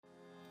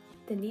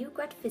The New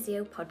Grad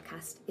Physio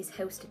podcast is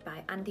hosted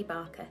by Andy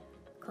Barker,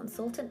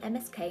 consultant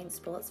MSK and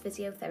sports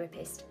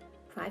physiotherapist,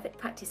 private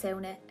practice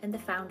owner and the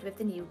founder of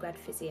the New Grad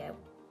Physio.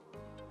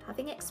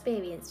 Having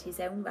experienced his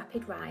own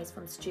rapid rise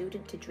from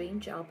student to dream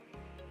job,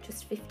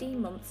 just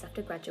 15 months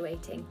after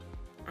graduating,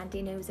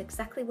 Andy knows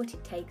exactly what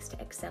it takes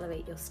to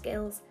accelerate your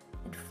skills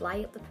and fly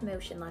up the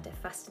promotion ladder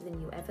faster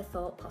than you ever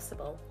thought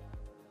possible.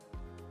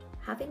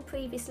 Having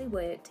previously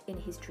worked in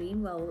his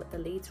dream role at the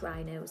Leeds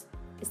Rhinos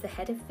as the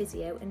head of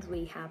physio and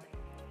rehab,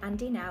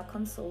 Andy now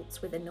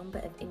consults with a number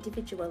of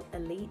individual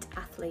elite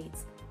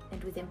athletes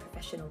and within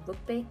professional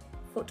rugby,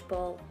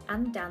 football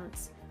and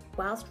dance,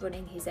 whilst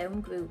running his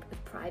own group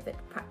of private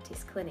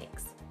practice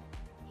clinics.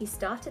 He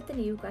started the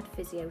New Grad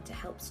Physio to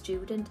help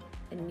student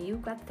and new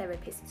grad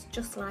therapists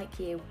just like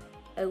you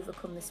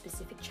overcome the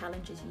specific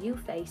challenges you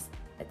face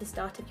at the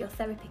start of your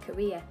therapy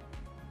career,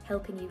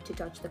 helping you to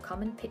dodge the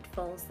common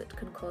pitfalls that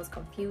can cause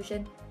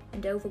confusion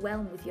and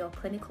overwhelm with your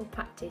clinical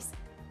practice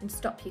and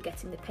stop you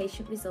getting the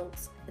patient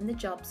results and the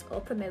jobs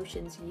or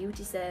promotions you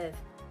deserve.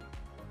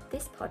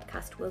 This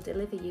podcast will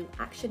deliver you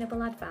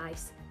actionable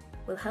advice,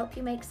 will help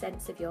you make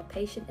sense of your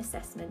patient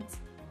assessments,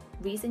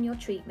 reason your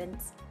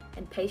treatments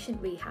and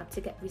patient rehab to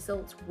get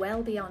results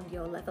well beyond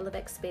your level of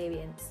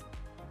experience.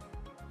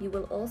 You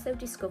will also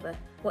discover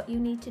what you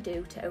need to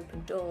do to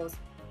open doors,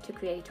 to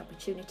create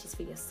opportunities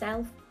for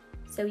yourself,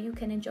 so you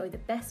can enjoy the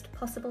best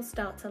possible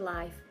start to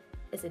life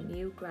as a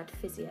new grad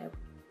physio.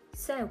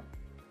 So,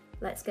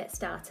 let's get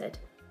started.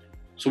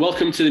 So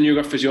welcome to the New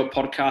Grad Physio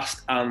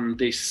podcast and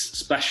this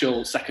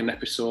special second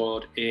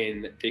episode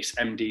in this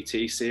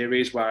MDT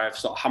series where I've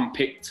sort of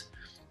handpicked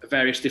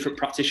various different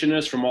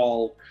practitioners from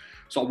all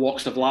sort of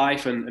walks of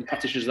life and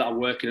practitioners that are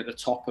working at the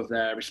top of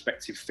their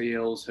respective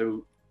fields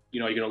who, you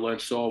know, you're going to learn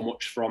so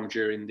much from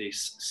during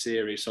this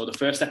series. So the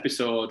first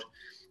episode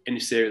in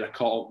this series, I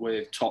caught up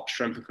with top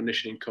strength and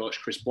conditioning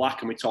coach Chris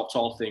Black, and we talked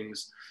all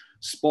things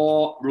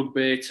sport,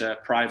 rugby to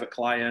private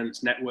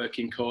clients,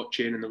 networking,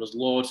 coaching, and there was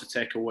loads to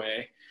take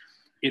away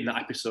in that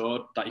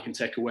episode that you can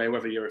take away,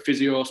 whether you're a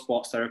physio,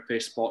 sports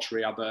therapist, sports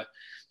rehabber,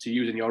 to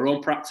use in your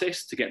own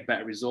practice to get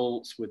better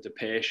results with the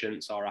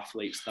patients or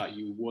athletes that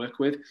you work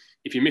with.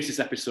 If you miss this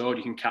episode,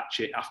 you can catch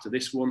it after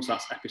this one. So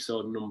that's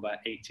episode number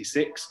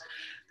 86.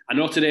 I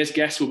know today's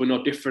guest will be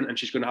no different, and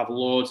she's going to have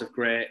loads of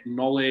great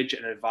knowledge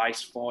and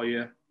advice for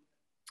you.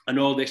 I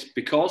know this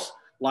because,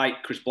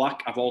 like Chris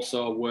Black, I've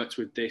also worked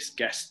with this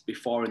guest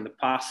before in the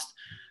past,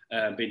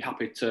 been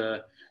happy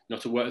to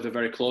work with her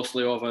very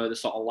closely over the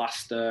sort of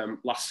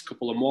last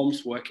couple of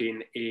months,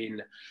 working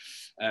in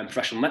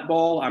professional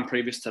netball, and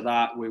previous to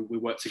that, we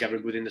worked together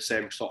within the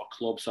same sort of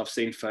club. So I've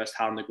seen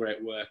firsthand the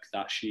great work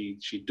that she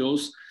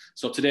does.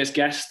 So today's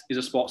guest is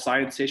a sports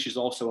scientist. She's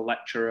also a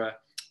lecturer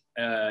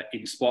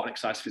in sport and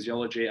exercise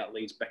physiology at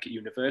Leeds Beckett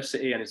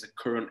University and is the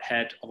current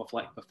head of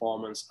athletic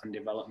performance and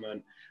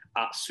development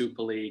at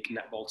Super League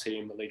netball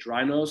team, the Leeds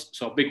Rhinos.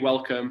 So a big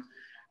welcome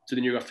to the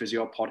New Grad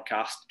Physio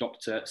podcast,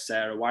 Dr.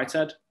 Sarah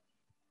Whitehead.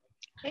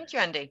 Thank you,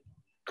 Andy.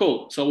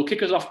 Cool. So we'll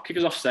kick us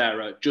off,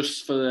 Sarah,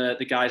 just for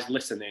the guys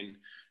listening.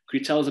 Could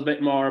you tell us a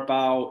bit more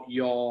about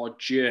your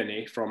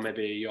journey from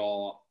maybe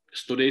your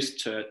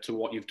studies to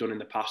what you've done in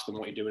the past and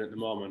what you're doing at the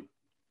moment?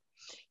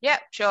 Yeah,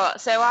 sure.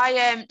 So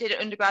I did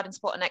an undergrad in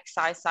sport and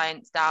exercise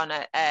science down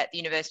at the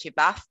University of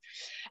Bath.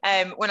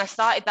 When I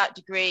started that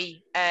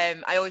degree,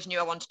 I always knew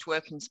I wanted to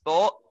work in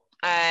sport.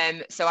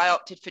 So I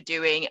opted for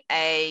doing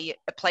a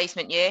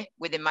placement year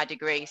within my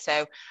degree. So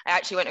I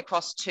actually went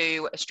across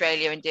to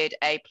Australia and did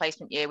a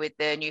placement year with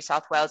the New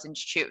South Wales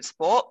Institute of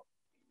Sport.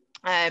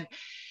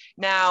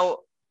 Now,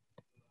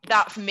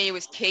 that for me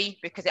was key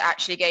because it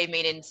actually gave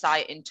me an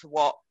insight into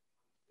what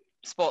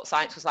sports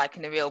science was like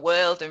in the real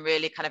world and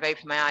really kind of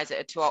opened my eyes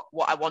to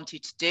what I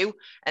wanted to do.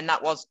 And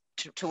that was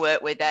to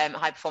work with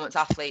high performance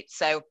athletes.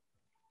 So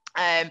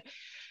I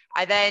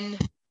then,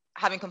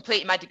 having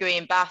completed my degree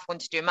in Bath,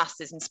 wanted to do a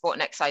master's in sport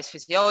and exercise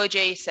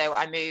physiology. So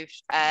I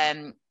moved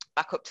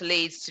back up to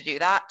Leeds to do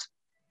that.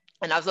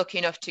 And I was lucky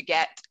enough to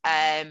get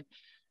a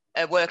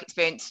work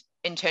experience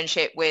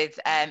internship with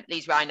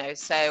Leeds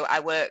Rhinos. So I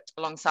worked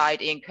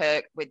alongside Ian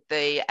Kirk with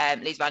the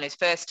Leeds Rhinos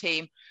first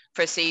team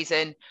for a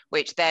season,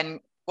 which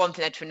then one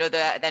thing led to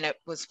another. Then I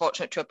was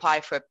fortunate to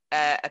apply for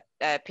a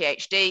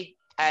PhD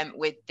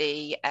with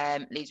the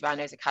Leeds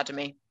Rhinos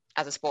Academy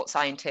as a sports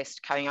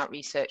scientist, carrying out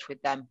research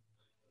with them.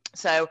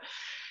 So,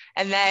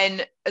 and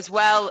then as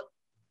well,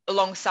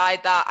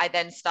 alongside that, I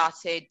then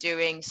started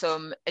doing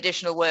some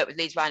additional work with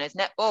Leeds Rhinos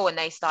Netball when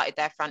they started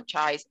their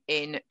franchise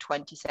in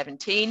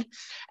 2017.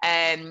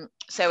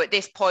 So at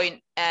this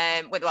point,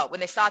 when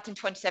they started in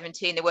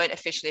 2017, they weren't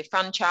officially a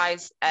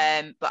franchise,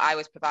 but I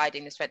was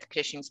providing the strength and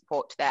conditioning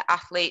support to their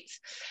athletes.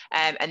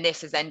 And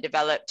this has then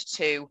developed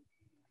to,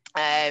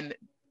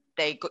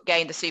 they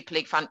gained the Super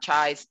League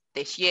franchise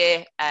this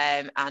year,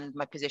 and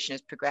my position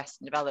has progressed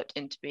and developed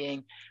into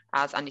being,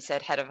 as Andy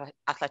said, head of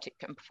athletic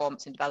and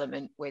performance and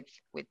development with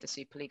the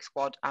Super League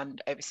squad and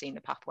overseeing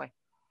the pathway.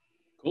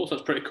 Cool, so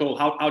that's pretty cool.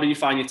 How do you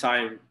find your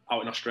time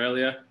out in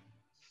Australia?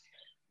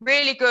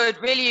 Really good,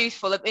 really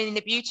useful. I mean,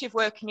 the beauty of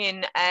working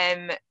in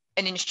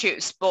an institute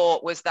of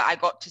sport was that I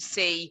got to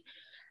see,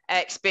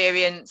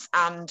 experience,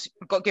 and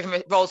got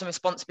given roles and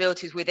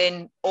responsibilities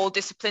within all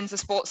disciplines of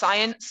sports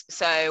science.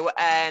 So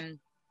I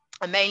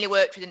mainly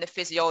worked within the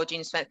physiology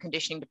and strength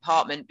conditioning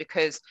department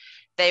because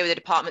they were the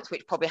departments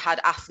which probably had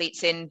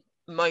athletes in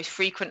most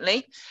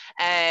frequently.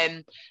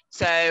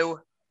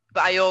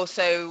 But I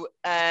also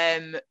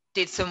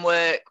did some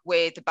work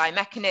with the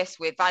biomechanists,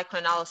 with vehicle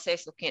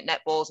analysis, looking at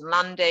netballs and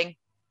landing.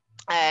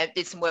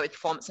 Did some work with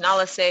performance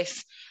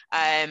analysis.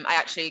 I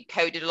actually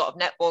coded a lot of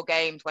netball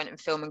games, went and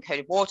filmed and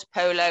coded water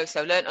polo.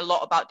 So learned a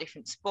lot about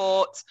different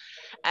sports,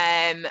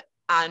 and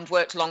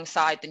worked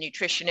alongside the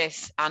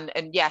nutritionists. And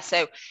yeah,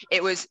 so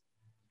it was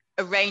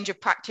a range of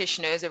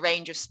practitioners, a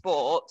range of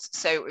sports.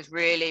 So it was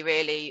really,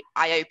 really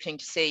eye-opening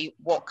to see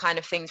what kind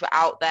of things were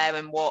out there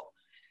and what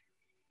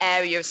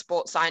area of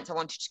sports science I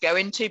wanted to go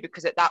into,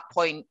 because at that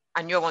point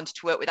I knew I wanted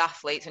to work with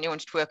athletes, I knew I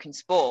wanted to work in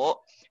sport,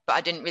 but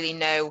I didn't really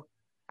know,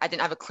 I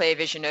didn't have a clear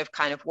vision of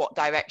kind of what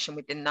direction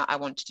within that I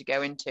wanted to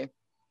go into.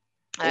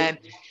 And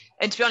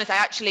to be honest, I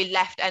actually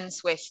left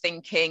NSWIS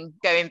thinking,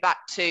 going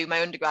back to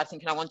my undergrad,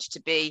 thinking I wanted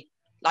to be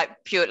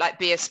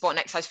be a sport and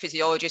exercise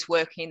physiologist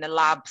working in the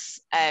labs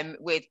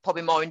with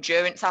probably more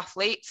endurance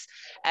athletes.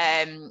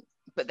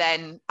 But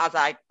then as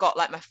I got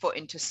like my foot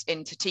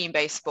into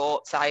team-based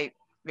sports, I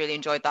really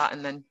enjoyed that.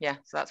 And then, yeah,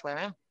 so that's where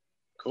I am.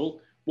 Cool.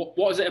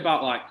 What is it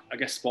about, like, I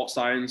guess, sports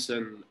science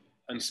and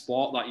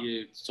sport that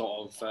you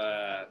sort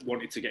of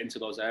wanted to get into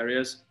those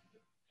areas?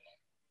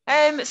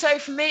 So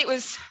for me, it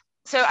was,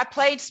 so I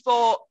played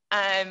sport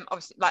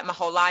obviously like my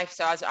whole life.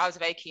 So I was a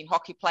very keen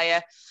hockey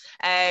player.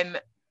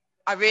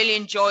 I really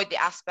enjoyed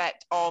the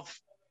aspect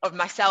of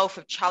myself,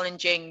 of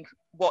challenging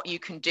what you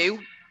can do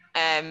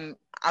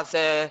as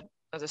a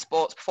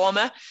sports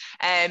performer,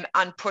 and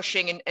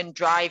pushing and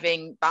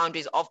driving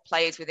boundaries of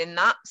players within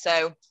that.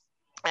 So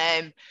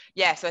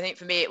yeah, so I think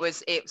for me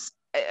it's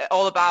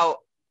all about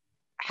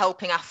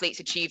helping athletes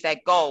achieve their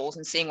goals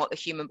and seeing what the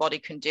human body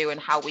can do and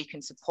how we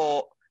can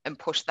support and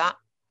push that.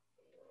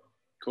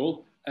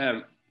 Cool.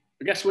 I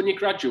guess when you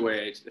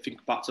graduated, I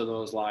think back to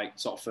those like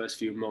sort of first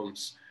few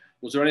months,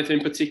 was there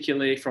anything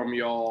particularly from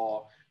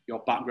your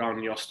background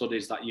and your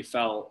studies that you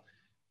felt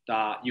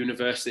that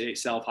university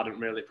itself hadn't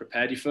really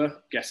prepared you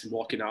for, guessing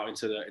walking out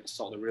into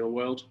sort of the real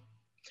world?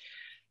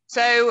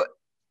 So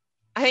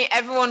I think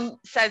everyone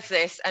says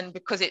this, and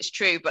because it's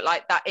true, but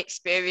like that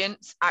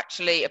experience,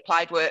 actually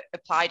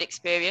applied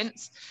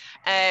experience.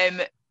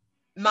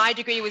 My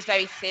degree was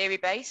very theory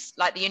based.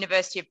 Like the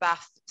University of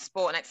Bath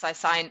Sport and Exercise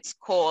Science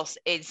course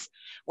is,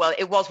 well,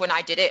 it was when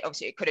I did it,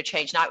 obviously it could have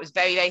changed now. It was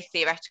very, very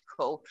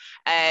theoretical.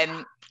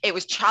 It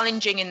was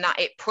challenging in that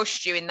it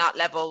pushed you in that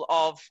level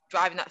of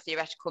driving that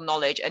theoretical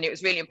knowledge. And it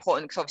was really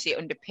important because obviously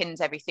it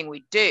underpins everything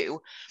we do.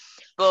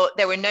 But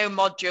there were no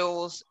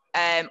modules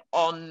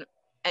on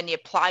any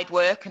applied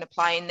work and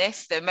applying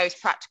this. The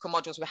most practical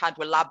modules we had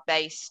were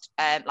lab-based,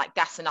 like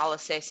gas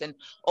analysis and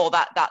all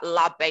that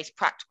lab-based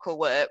practical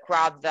work,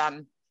 rather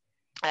than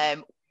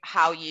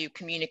how you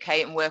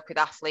communicate and work with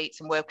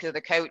athletes and work with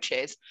other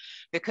coaches,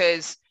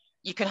 because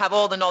you can have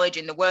all the knowledge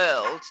in the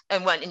world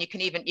and you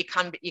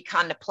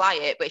can apply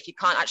it, but if you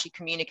can't actually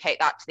communicate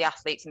that to the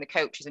athletes and the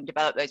coaches and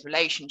develop those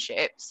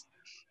relationships,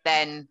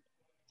 then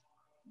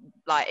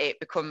like it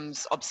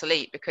becomes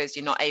obsolete because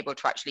you're not able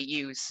to actually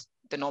use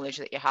the knowledge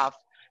that you have.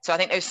 So I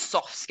think those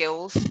soft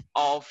skills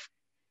of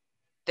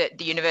that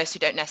the university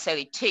don't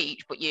necessarily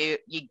teach, but you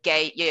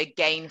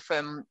gain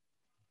from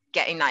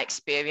getting that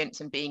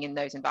experience and being in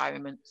those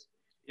environments.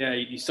 Yeah,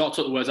 you sort of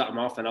took the words out of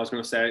my mouth, and I was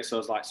going to say it's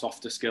those like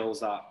softer skills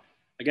that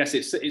I guess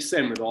it's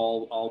same with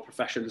all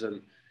professions,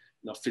 and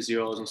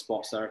physios and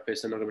sports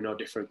therapists are not going to be no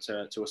different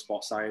to a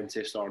sports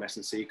scientist or an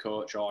S&C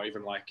coach or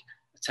even like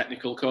a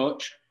technical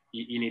coach.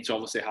 You need to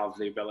obviously have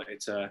the ability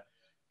to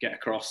get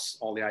across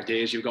all the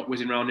ideas you've got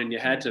whizzing around in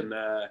your head, and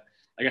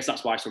I guess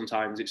that's why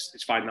sometimes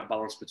it's finding that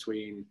balance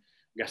between,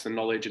 I guess, the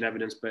knowledge and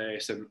evidence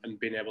base and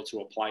being able to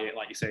apply it,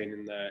 like you're saying,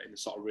 in the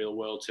sort of real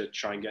world to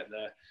try and get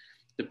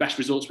the best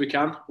results we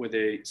can with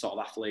the sort of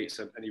athletes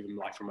and even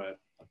like from a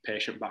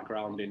patient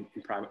background in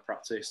private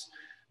practice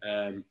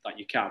that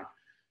you can.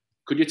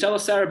 Could you tell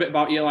us, Sarah, a bit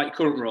about your like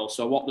current role?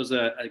 So what does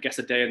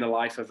a day in the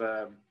life of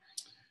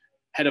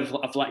head of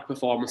athletic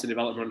performance and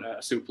development at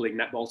a Super League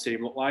netball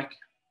team look like?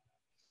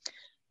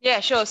 Yeah,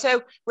 sure.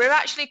 So we're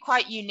actually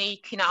quite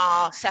unique in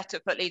our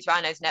setup at Leeds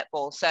Rhinos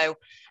Netball. So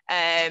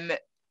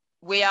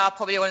we are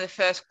probably one of the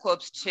first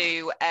clubs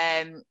to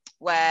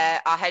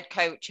where our head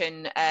coach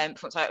and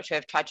performance director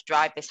have tried to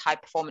drive this high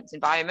performance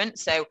environment.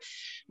 So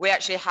we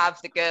actually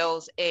have the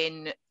girls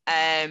in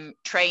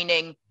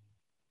training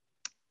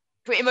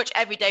pretty much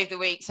every day of the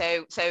week.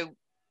 So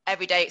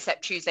every day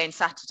except Tuesday and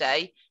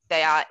Saturday,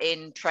 they are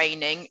in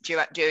training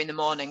during the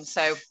morning.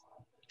 So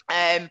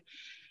day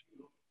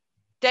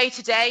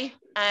to day,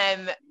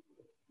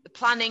 the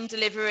planning,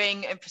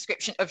 delivering and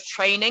prescription of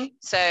training.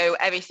 So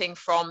everything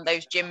from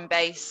those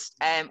gym-based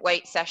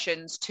weight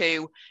sessions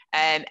to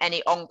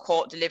any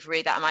on-court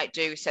delivery that I might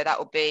do. So that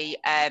will be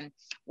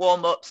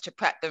warm-ups to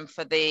prep them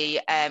for the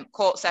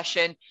court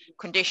session.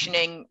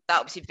 Conditioning, that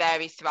obviously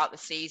varies throughout the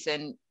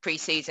season,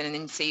 pre-season and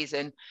in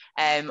season,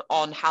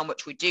 on how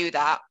much we do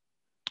that.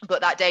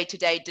 But that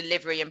day-to-day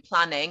delivery and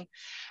planning.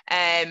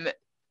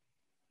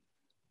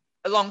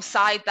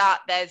 Alongside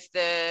that, there's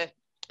the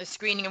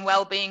screening and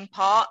well-being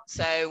part.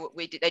 So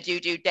they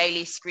do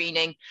daily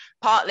screening.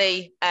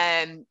 Partly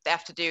they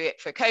have to do it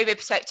for a COVID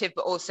perspective,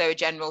 but also a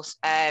general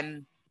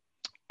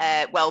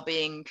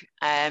well-being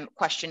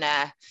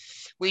questionnaire.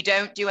 We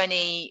don't do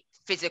any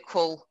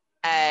physical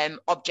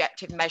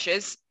objective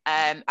measures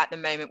at the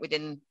moment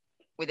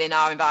within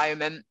our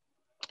environment,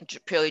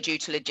 purely due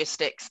to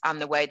logistics and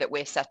the way that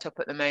we're set up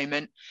at the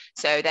moment.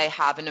 So they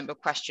have a number of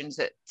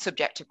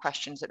subjective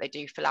questions that they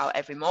do fill out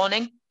every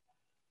morning.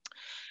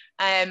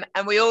 And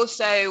we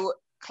also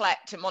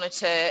collect and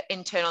monitor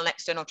internal and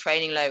external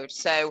training load.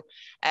 So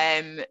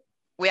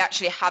we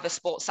actually have a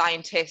sports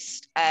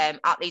scientist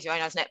at Leeds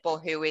United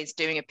Netball who is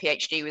doing a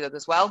PhD with us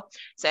as well.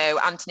 So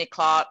Anthony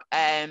Clark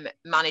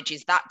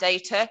manages that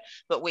data,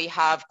 but we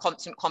have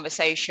constant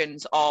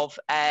conversations of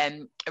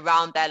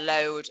around their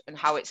load and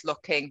how it's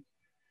looking.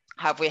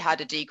 Have we had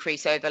a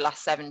decrease over the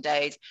last 7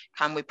 days?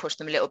 Can we push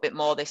them a little bit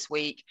more this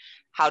week?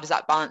 How does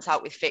that balance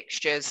out with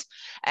fixtures?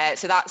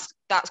 So that's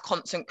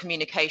constant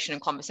communication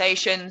and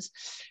conversations.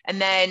 And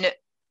then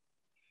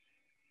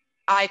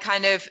I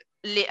kind of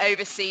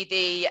oversee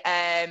the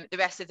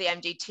rest of the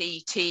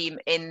MDT team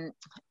in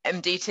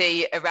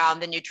MDT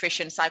around the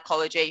nutrition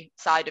psychology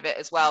side of it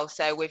as well.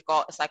 So we've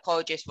got a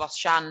psychologist, Ross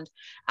Shand,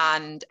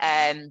 and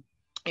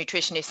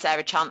nutritionist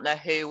Sarah Chandler,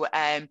 who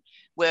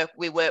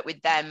we work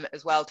with them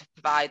as well to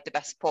provide the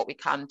best support we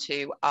can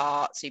to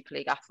our Super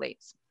League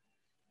athletes.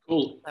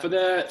 Cool. For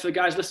the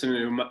guys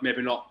listening who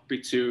maybe not be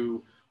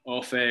too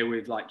au fait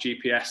with like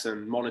GPS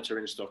and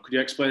monitoring stuff, could you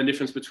explain the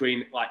difference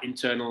between like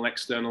internal and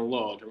external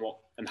load and what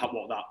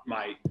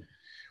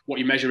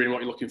you're measuring,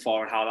 what you're looking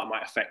for, and how that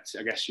might affect,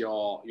 I guess,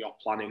 your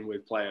planning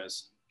with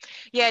players?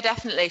 Yeah,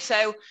 definitely.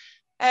 So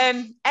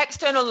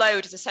external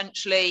load is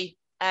essentially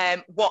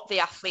what the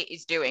athlete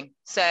is doing.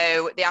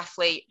 So the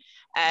athlete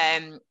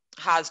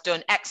has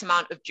done X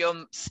amount of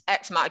jumps,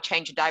 X amount of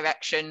change of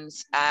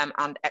directions,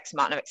 and X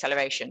amount of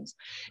accelerations.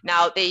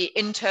 Now, the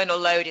internal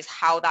load is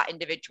how that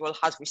individual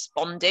has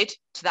responded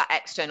to that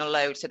external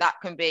load. So that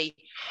can be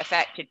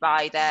affected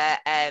by their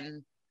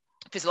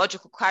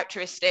physiological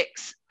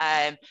characteristics,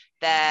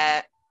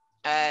 their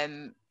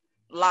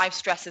life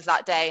stresses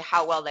that day,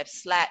 how well they've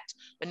slept.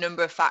 A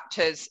number of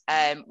factors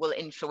will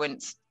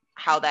influence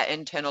how their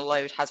internal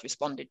load has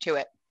responded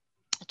to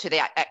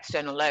the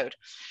external load.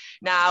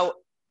 Now,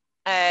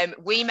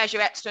 we measure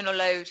external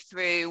load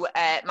through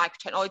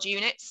microtechnology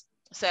units.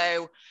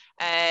 So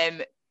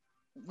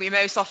we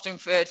most often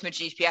refer to them as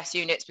GPS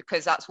units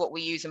because that's what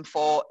we use them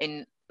for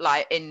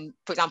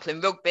for example,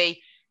 in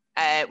rugby,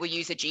 we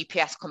use a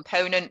GPS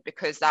component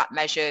because that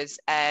measures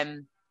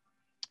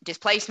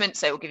displacement.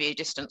 So it will give you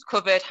distance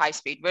covered, high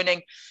speed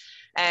running.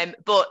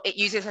 But it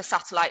uses the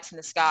satellites in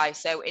the sky.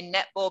 So in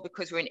netball,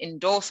 because we're an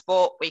indoor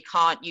sport, we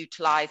can't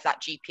utilize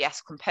that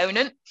GPS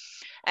component.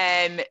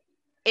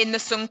 In the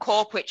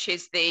Suncorp, which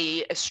is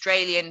the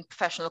Australian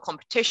professional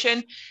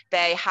competition,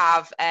 they've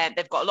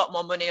got a lot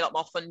more money, a lot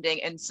more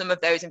funding, and some of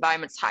those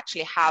environments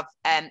actually have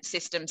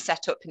systems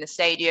set up in the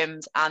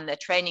stadiums and their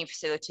training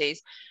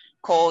facilities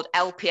called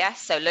LPS,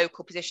 so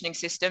local positioning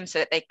systems, so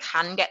that they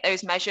can get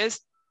those measures.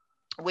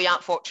 We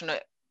aren't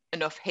fortunate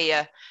enough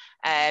here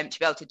to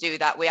be able to do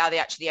that. We are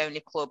actually the only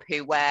club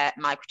who wear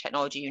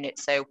microtechnology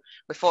units, so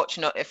we're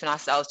fortunate in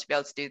ourselves to be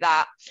able to do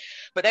that.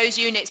 But those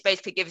units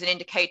basically give us an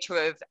indicator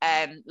of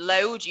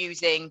load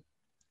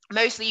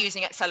mostly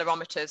using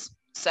accelerometers.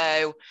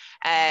 So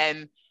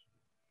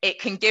it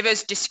can give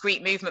us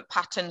discrete movement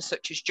patterns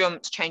such as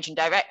jumps, changing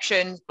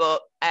directions,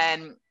 but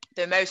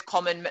the most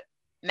common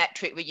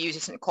metric we use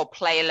is something called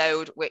player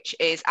load, which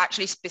is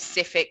actually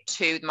specific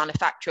to the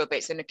manufacturer, but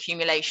it's an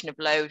accumulation of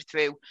load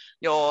through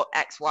your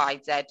X, Y,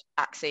 Z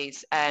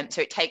axes.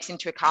 So it takes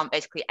into account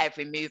basically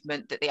every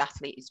movement that the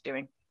athlete is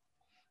doing.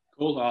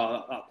 Cool.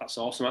 That's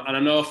awesome. And I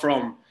know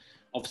from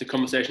obviously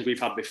conversations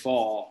we've had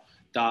before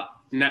that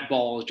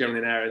netball is generally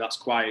an area that's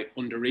quite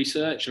under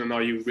researched. And I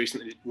know you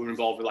recently were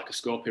involved with like a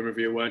scoping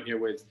review, weren't you,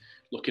 with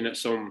looking at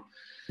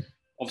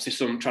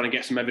trying to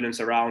get some evidence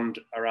around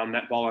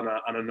netball,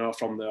 and I know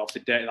from the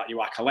obviously data that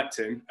you are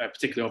collecting,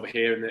 particularly over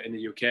here in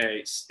the UK,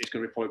 it's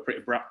going to be probably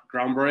pretty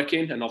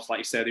groundbreaking. And obviously, like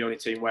you say, the only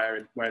team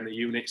wearing the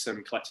units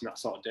and collecting that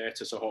sort of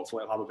data. So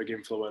hopefully, it'll have a big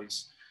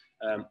influence.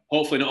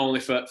 Hopefully, not only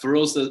for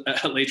us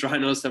at Leeds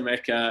Rhinos to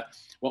make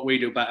what we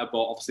do better, but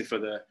obviously for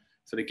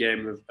the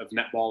game of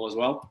netball as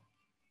well.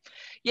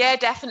 Yeah,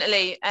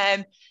 definitely.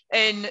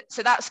 And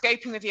so that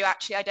scoping review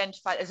actually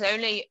identified there's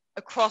only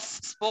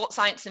across sports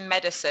science and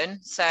medicine.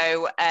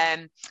 So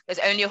there's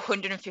only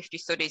 150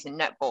 studies in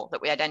netball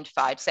that we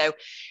identified. So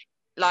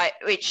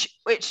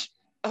which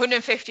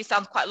 150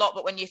 sounds quite a lot,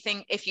 but when you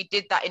think if you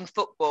did that in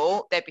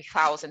football, there'd be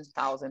thousands and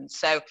thousands.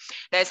 So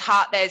there's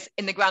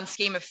in the grand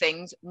scheme of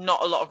things,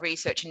 not a lot of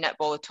research in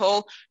netball at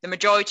all. The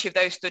majority of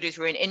those studies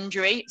were in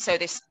injury. So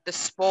the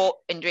sport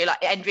injury,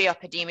 like injury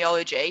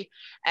epidemiology,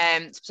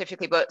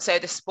 specifically, but so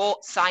the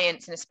sports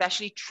science and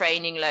especially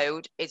training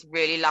load is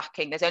really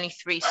lacking. There's only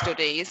 3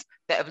 studies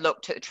that have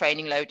looked at the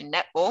training load in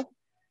netball.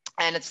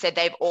 And as I said,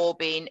 they've all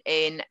been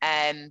in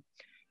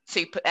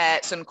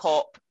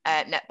Suncorp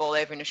netball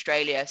over in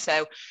Australia.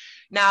 So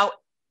now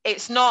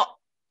it's not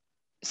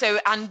so,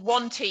 and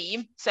one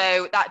team,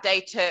 so that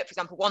data, for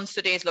example, one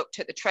study has looked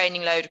at the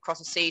training load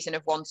across a season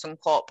of one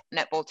Suncorp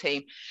netball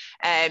team.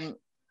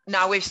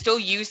 Now we've still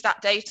used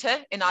that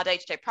data in our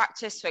day-to-day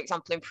practice. For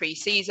example, in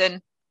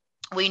pre-season,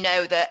 we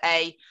know that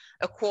a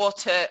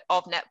quarter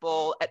of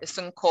netball at the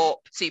Suncorp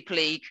Super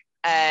League,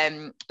 at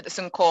the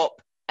Suncorp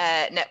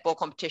netball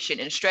competition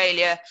in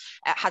Australia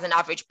has an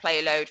average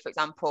player load, for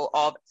example,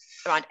 of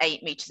around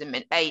 8 meters a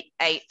minute,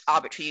 8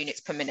 arbitrary units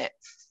per minute.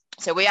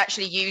 So we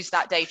actually use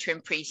that data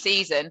in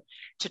pre-season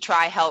to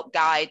try help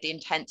guide the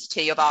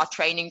intensity of our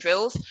training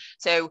drills.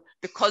 So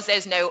because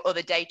there's no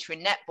other data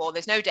in netball,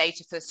 there's no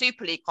data for the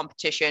Super League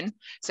competition.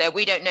 So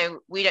we don't know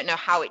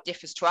how it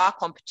differs to our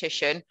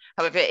competition.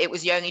 However, it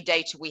was the only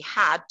data we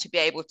had to be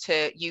able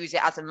to use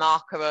it as a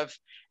marker of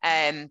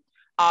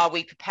are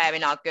we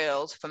preparing our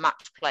girls for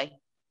match play?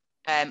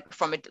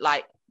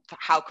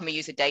 How can we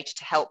use the data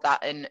to help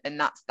that, and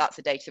that's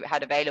the data that we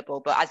had available.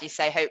 But as you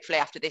say, hopefully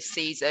after this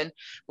season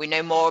we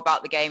know more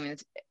about the game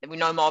and we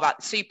know more about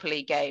the Super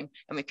League game,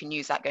 and we can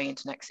use that going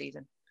into next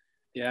season.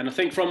 Yeah, and I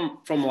think from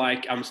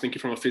like, I'm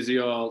thinking from a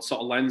physio sort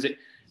of lens,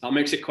 that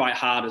makes it quite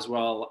hard as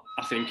well.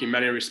 I think in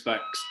many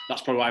respects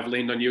that's probably why I've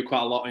leaned on you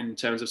quite a lot in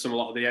terms of a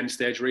lot of the end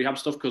stage rehab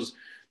stuff, because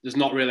there's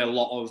not really a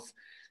lot of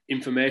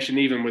information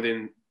even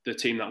within the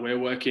team that we're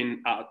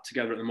working at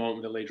together at the moment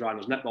with the Leeds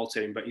Rhinos netball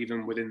team, but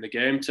even within the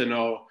game to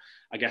know,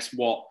 I guess,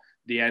 what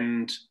the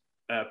end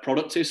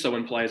product is. So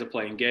when players are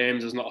playing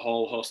games, there's not a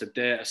whole host of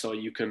data. So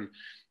you can,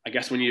 I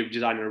guess, when you're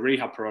designing a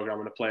rehab program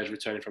and a player's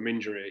returning from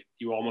injury,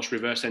 you almost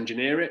reverse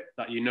engineer it,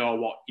 that you know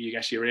what you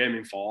guess you're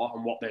aiming for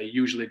and what they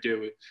usually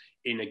do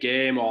in a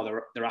game,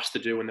 or they're asked to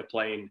do when they're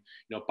playing,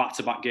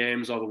 back-to-back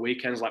games over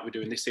weekends like we're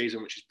doing this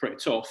season, which is pretty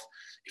tough.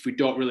 If we're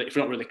not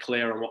really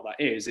clear on what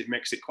that is, it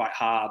makes it quite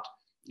hard,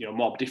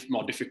 more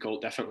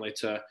difficult, definitely,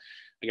 to,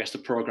 I guess, the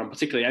program,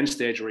 particularly end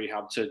stage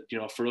rehab, to,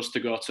 for us to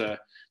go to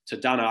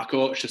Dan, our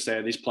coach, to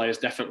say these players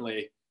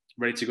definitely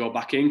ready to go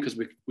back in, because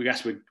we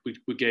guess we're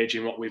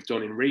gauging what we've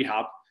done in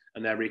rehab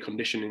and they're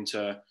reconditioning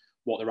to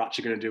what they're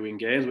actually going to do in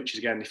games, which is,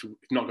 again, if we've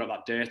not got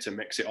that data,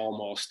 makes it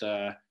almost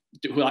doing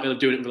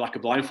it with like a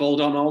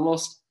blindfold on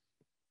almost.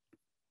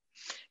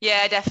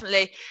 Yeah,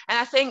 definitely. And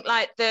I think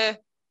like the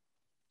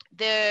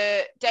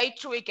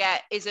data we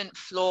get isn't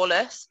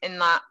flawless in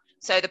that.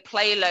 So the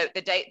play load,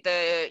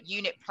 the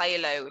unit play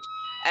load,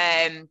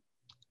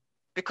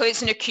 because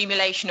it's an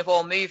accumulation of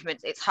all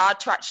movements, it's hard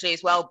to actually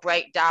as well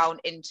break down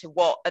into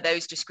what are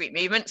those discrete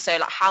movements. So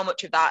like how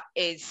much of that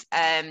is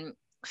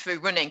through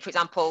running, for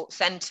example,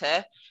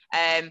 centre,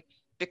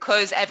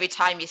 because every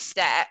time you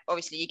step,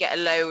 obviously you get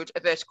a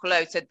vertical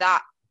load. So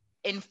that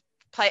in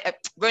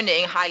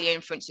running highly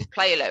influences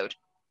player load.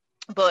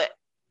 But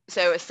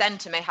so a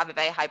centre may have a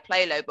very high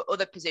play load, but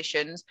other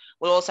positions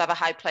will also have a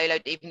high play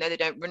load, even though they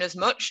don't run as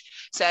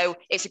much. So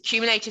it's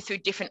accumulated through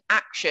different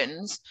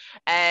actions.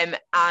 And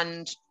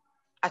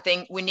I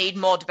think we need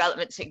more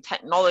developments in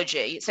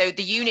technology. So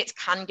the units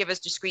can give us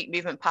discrete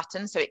movement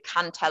patterns. So it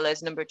can tell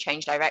us number of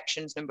change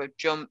directions, number of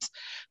jumps,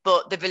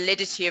 but the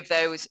validity of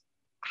those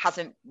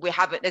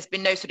there's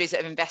been no studies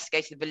that have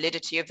investigated the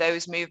validity of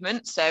those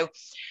movements. So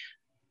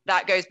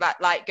that goes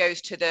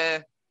to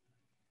the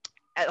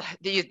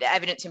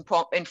evidence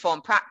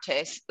informed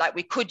practice. Like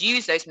we could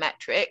use those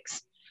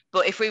metrics,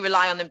 but if we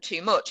rely on them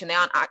too much and they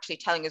aren't actually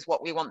telling us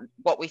what we want,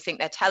 what we think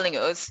they're telling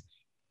us,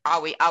 are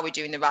we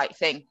doing the right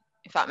thing,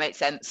 if that makes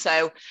sense?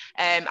 So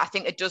I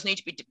think there does need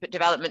to be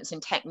developments in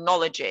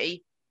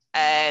technology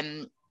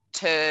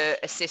to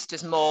assist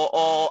us more,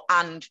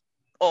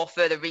 or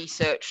further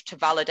research to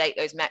validate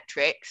those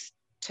metrics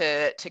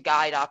to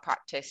guide our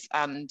practice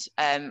and,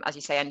 as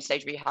you say, end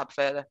stage rehab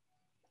further.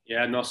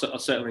 Yeah, no, I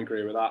certainly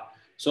agree with that.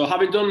 So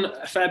having done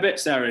a fair bit,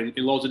 Sarah, in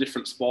loads of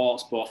different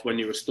sports, both when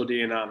you were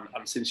studying and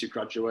since you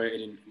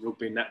graduated in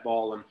rugby and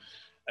netball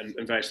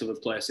and various other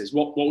places,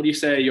 what would you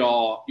say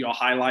your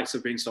highlights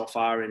have been so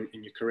far in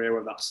your career,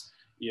 whether that's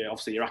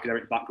obviously your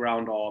academic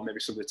background or maybe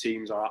some of the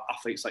teams or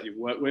athletes that you've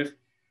worked with?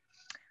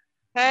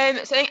 So I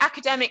think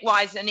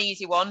academic-wise, an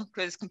easy one,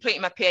 because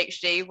completing my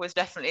PhD was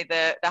definitely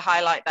the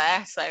highlight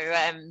there. So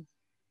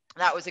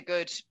that was a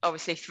good,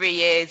 obviously, 3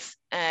 years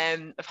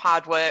of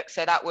hard work.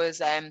 So that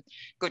was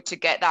good to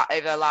get that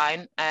over the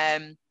line.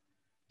 And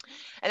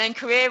then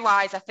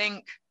career-wise, I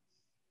think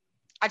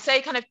I'd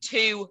say kind of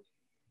 2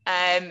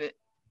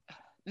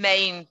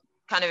 main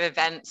kind of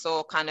events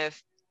or kind of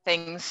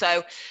things.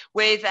 So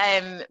with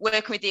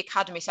working with the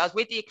academy, so I was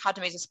with the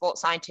academy as a sports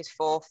scientist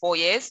for 4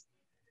 years.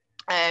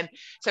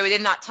 So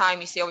within that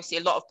time, you see obviously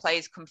a lot of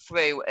players come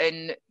through,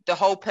 and the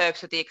whole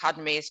purpose of the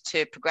academy is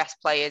to progress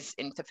players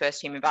into the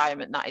first team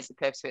environment. That is the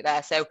purpose of it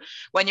there. So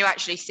when you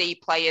actually see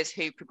players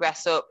who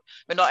progress up,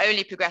 but not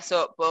only progress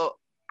up, but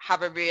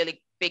have a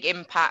really big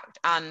impact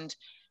and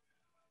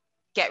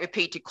get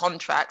repeated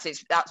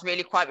contracts, that's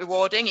really quite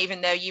rewarding, even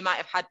though you might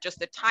have had just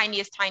the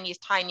tiniest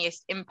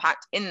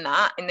impact in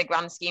the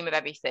grand scheme of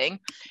everything.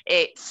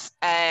 It's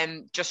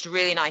just a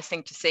really nice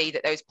thing to see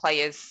that those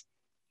players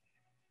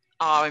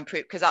are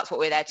improved, because that's what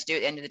we're there to do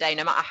at the end of the day.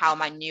 No matter how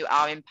minute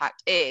our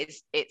impact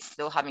is, it's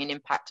still having an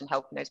impact and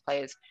helping those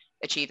players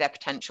achieve their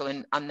potential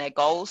and their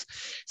goals.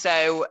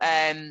 So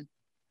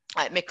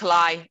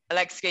Mikolai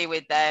Alexei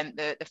with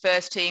the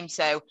first team.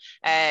 So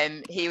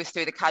he was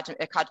through the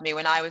academy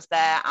when I was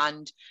there,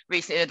 and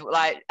recently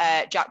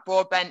Jack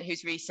Broadbent,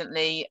 who's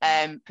recently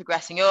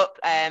progressing up.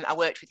 I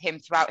worked with him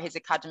throughout his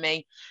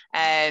academy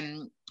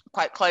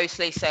quite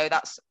closely, so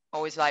that's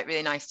always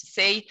really nice to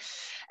see.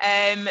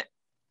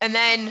 And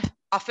then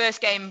our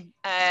first game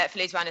for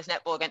Leeds Rhinos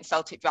netball against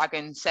Celtic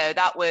Dragons. So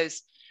that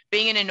was,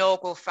 being an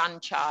inaugural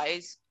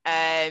franchise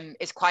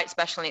is quite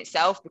special in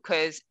itself,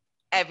 because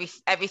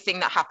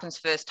everything that happens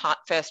first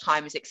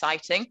time is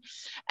exciting.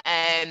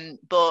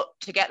 But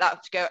to go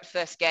at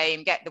first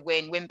game, get the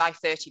win by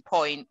 30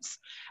 points,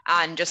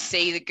 and just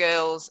see the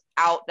girls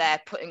out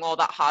there putting all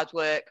that hard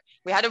work.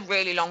 We had a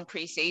really long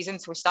pre-season.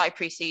 So we started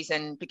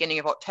pre-season beginning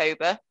of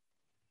October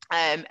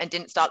and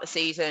didn't start the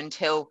season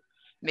until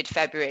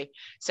mid-February.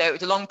 So it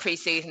was a long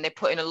pre-season. They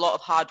put in a lot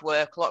of hard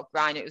work, a lot of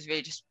grind. It was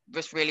really just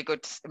really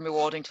good and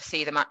rewarding to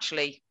see them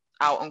actually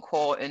out on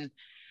court and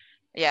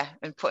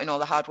putting all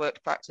the hard work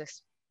to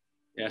practice.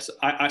 Yes,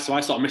 I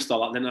sort of missed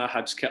all that. Then I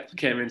just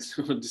came in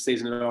the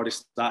season had already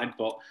started.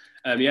 But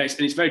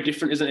it's very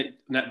different, isn't it,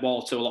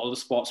 netball to a lot of other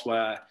sports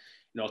where,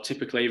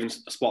 typically even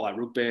a sport like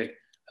rugby,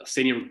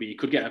 senior rugby, you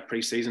could get a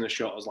pre-season as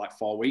short as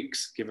 4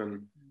 weeks,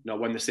 given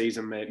when the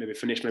season maybe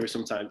finished, maybe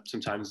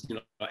sometimes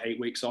 8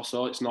 weeks or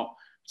so. It's not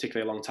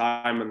particularly a long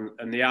time,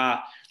 and they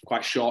are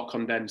quite short,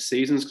 condensed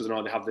seasons, because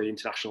they have the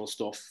international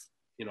stuff,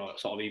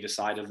 sort of either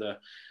side of the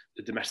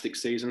domestic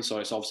season. So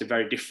it's obviously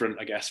very different,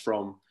 I guess,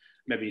 from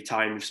maybe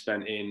time you've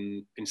spent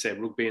in say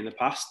rugby in the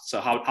past. So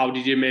how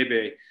did you,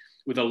 maybe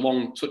with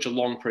such a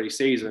long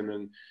pre-season,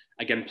 and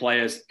again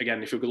players,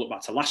 if you look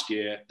back to last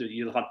year,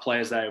 you've had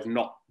players there who've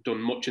not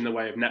done much in the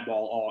way of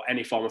netball or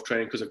any form of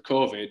training because of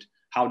COVID.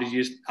 How did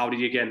you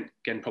again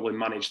probably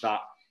manage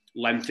that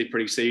lengthy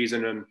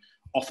pre-season, and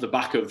off the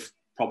back of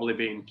probably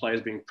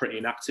players being pretty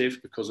inactive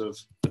because of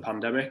the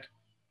pandemic?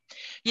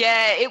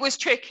 Yeah, it was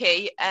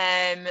tricky.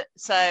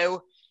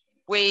 So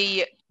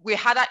we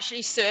had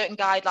actually certain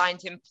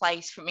guidelines in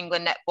place from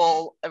England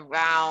Netball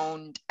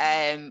around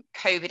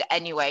COVID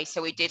anyway.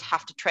 So we did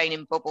have to train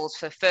in bubbles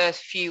for the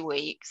first few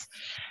weeks.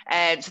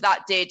 So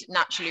that did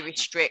naturally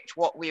restrict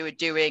what we were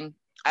doing.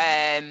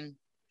 Anyway,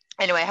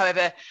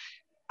 however,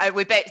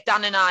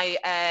 Dan and I,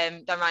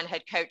 Dan Ryan,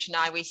 head coach, and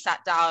I, we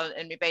sat down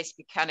and we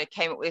basically kind of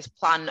came up with this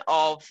plan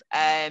of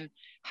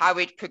how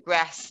we'd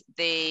progress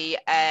the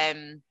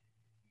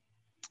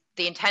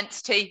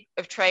intensity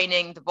of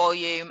training, the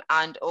volume,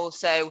 and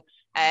also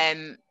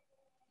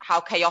how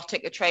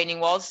chaotic the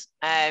training was.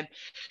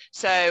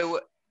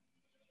 So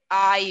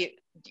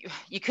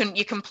you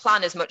can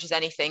plan as much as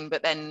anything,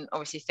 but then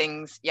obviously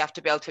you have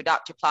to be able to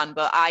adapt your plan.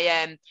 But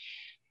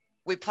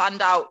we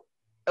planned out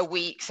a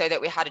week so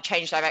that we had a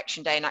change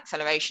direction day, an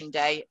acceleration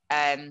day,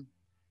 and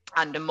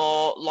a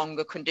more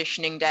longer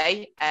conditioning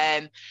day.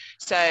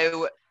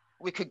 So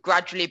we could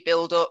gradually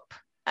build up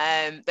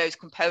those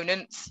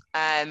components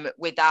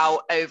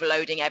without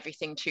overloading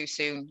everything too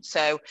soon.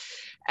 So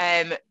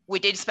we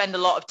did spend a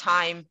lot of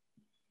time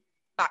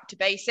back to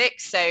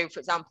basics. So for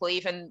example,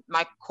 even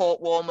my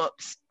court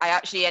warm-ups, I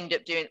actually end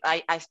up doing,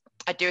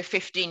 I do a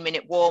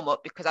 15-minute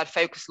warm-up, because I'd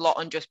focus a lot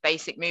on just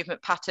basic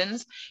movement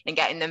patterns and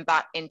getting them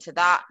back into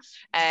that,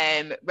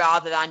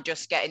 rather than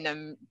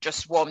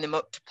just warming them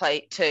up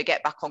to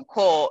get back on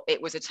court.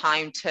 It was a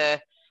time to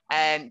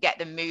get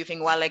them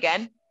moving well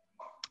again.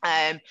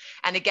 And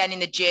again in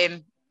the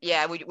gym,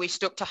 we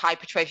stuck to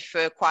hypertrophy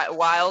for quite a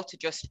while to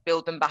just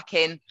build them back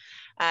in.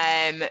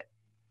 And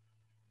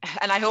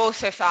I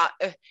also found,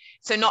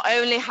 so not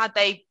only had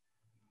they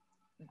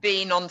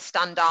been on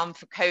stand down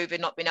for COVID,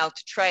 not being able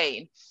to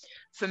train,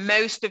 for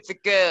most of the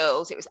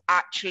girls, it was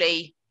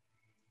actually,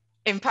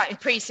 in fact, in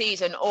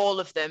pre-season, all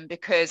of them,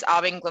 because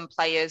our England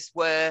players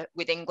were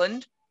with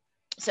England.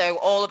 So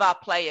all of our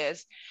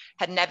players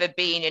had never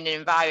been in an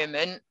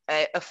environment,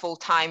 a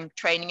full-time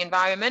training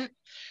environment.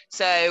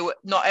 So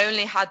not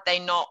only had they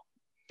not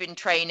been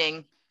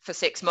training for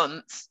 6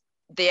 months,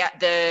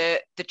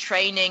 the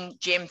training,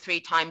 gym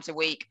 3 times a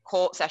week,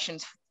 court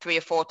sessions 3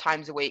 or 4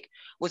 times a week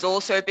was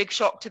also a big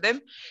shock to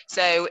them.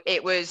 So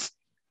it was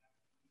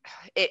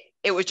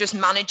just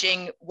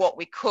managing what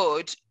we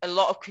could, a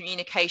lot of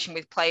communication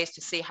with players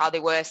to see how they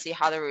were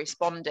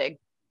responding.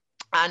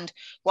 And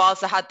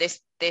whilst I had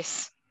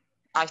this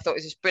I thought it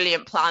was this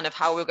brilliant plan of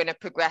how we were going to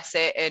progress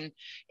it, and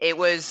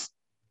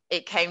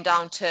it came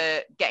down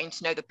to getting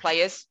to know the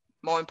players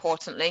more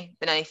importantly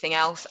than anything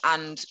else,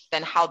 and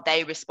then how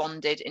they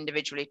responded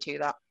individually to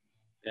that.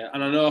 Yeah,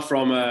 and I know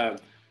from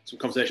some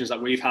conversations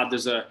that we've had,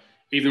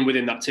 even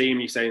within that team,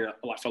 you're saying that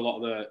like for a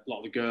lot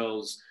of the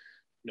girls,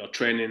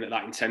 training at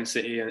that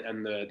intensity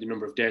and the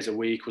number of days a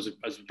week was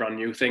a brand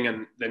new thing.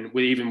 And then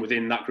even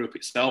within that group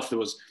itself, there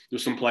was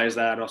some players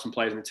there, and some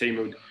players in the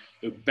team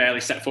who barely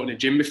set foot in the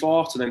gym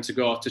before, so then to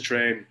go to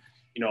train,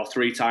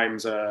 three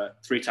times a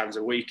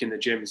week in the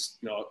gyms,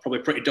 probably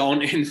pretty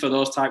daunting for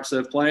those types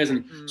of players.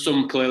 And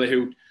some clearly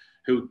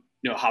who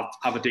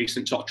have a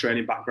decent sort of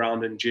training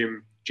background and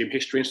gym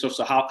history and stuff.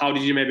 So how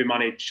did you maybe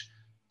manage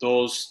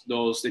those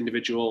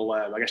individual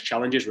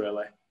challenges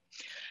really?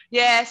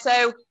 Yeah,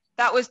 so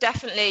that was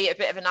definitely a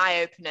bit of an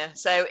eye-opener.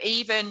 So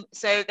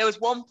there was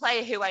one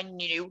player who I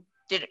knew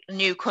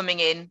coming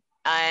in,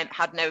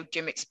 had no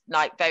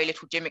very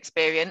little gym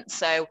experience.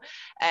 So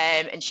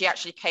and she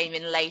actually came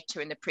in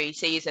later in the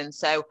pre-season.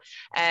 So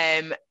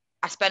I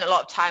spent a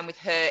lot of time with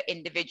her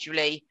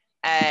individually,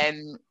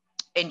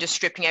 in just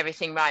stripping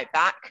everything right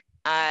back,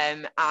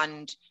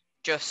 and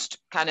just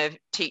kind of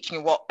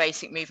teaching what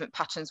basic movement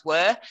patterns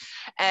were.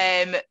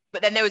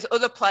 But then there was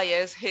other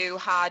players who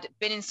had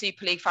been in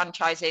Super League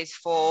franchises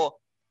for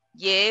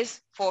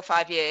years, 4 or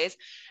 5 years,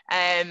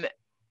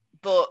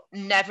 but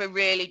never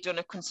really done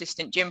a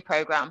consistent gym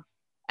program.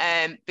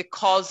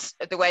 Because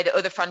of the way that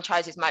other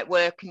franchises might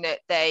work, and that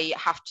they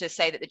have to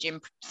say that the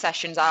gym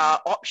sessions are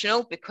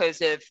optional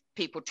because of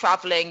people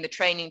traveling, the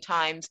training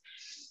times.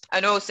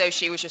 And also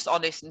she was just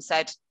honest and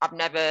said, I've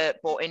never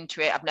bought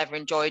into it. I've never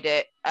enjoyed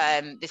it.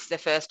 This is the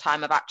first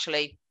time I've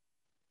actually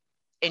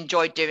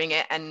enjoyed doing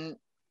it. And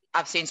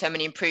I've seen so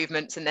many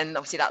improvements. And then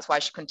obviously that's why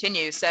she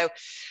continues. So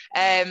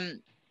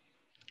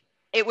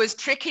it was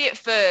tricky at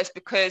first,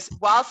 because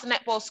whilst the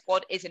netball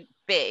squad isn't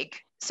big,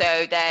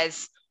 so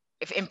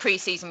in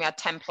pre-season we had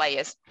 10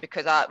 players,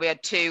 because we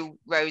had 2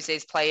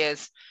 Roses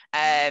players,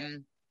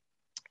 one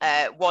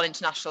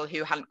international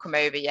who hadn't come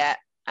over yet,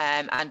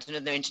 and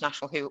another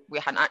international who we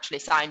hadn't actually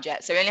signed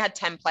yet. So we only had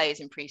 10 players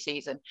in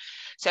pre-season.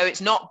 So it's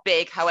not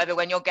big. However,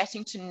 when you're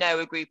getting to know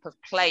a group of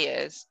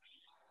players,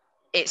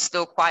 it's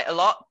still quite a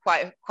lot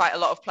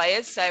of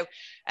players. So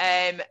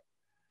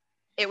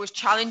it was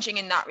challenging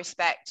in that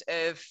respect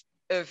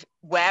of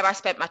where I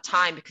spent my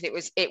time,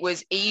 because it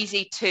was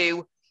easy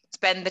to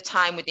spend the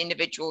time with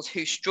individuals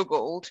who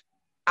struggled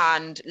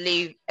and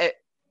leave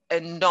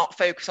and not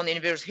focus on the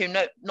individuals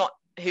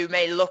who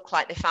may look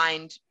like they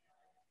find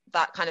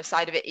that kind of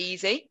side of it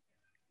easy.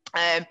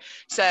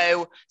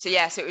 So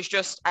it was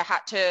just, I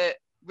had to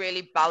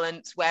really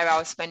balance where I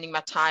was spending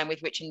my time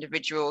with which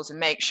individuals, and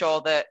make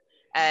sure that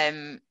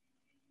there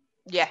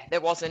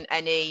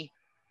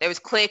was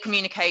clear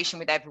communication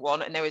with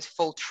everyone, and there was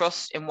full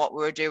trust in what we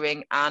were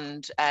doing,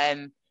 and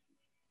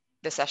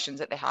the sessions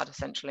that they had,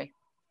 essentially.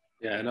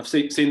 Yeah, and I've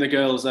seen the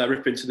girls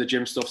rip into the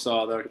gym stuff,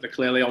 so they're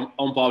clearly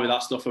on board with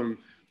that stuff, and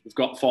we've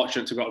got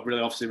fortunate to got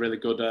really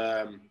good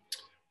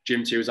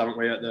gym tutors, haven't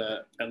we,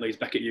 at Leeds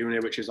Beckett Uni,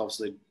 which is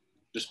obviously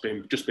just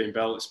been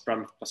built. It's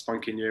brand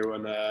spanking new,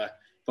 and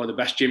probably the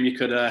best gym you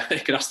could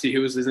ask to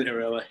use, isn't it,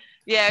 really?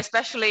 Yeah,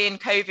 especially in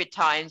COVID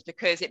times,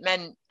 because it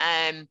meant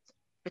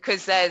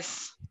because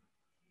there's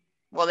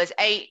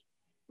 8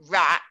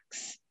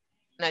 racks,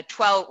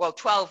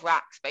 12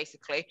 racks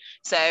basically.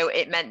 So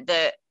it meant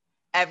that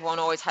everyone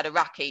always had a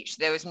rack each.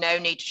 There was no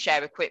need to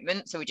share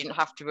equipment, so we didn't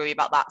have to worry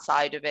about that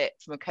side of it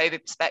from a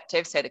COVID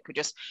perspective. So they could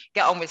just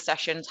get on with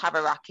sessions, have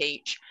a rack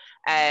each,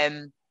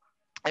 and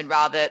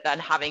rather than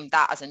having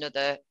that as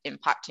another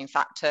impacting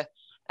factor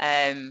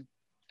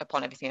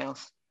upon everything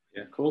else.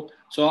 Yeah, cool.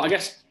 So I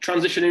guess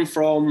transitioning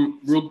from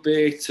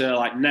rugby to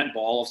like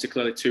netball, obviously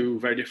clearly 2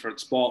 very different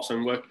sports,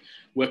 and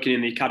working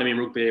in the academy in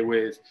rugby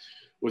with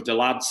the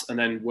lads, and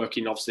then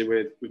working obviously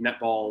with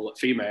netball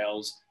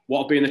females.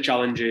 What have been the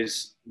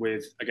challenges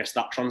with, I guess,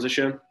 that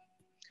transition?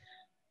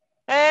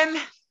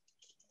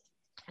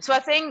 So I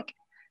think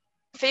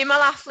female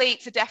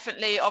athletes are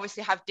definitely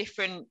obviously have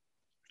different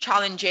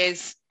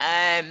challenges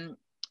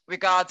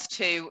regards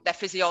to their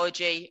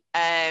physiology,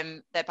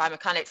 their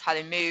biomechanics, how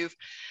they move.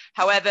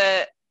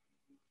 However,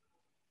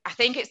 I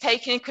think it's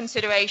taken into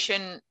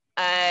consideration,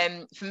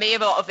 for me, a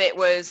lot of it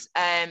was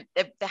they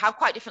have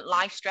quite different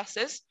life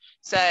stresses.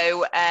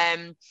 So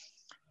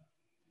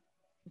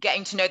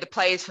getting to know the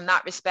players from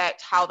that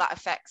respect, how that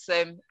affects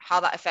them, how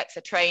that affects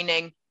their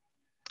training.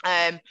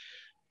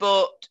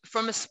 But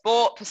from a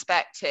sport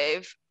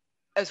perspective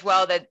as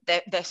well,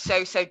 they're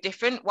so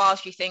different.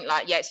 Whilst you think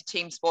like, yeah, it's a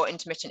team sport,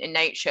 intermittent in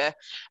nature,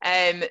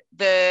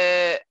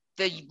 the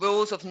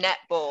rules of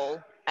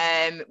netball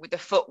with the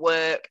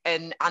footwork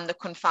and the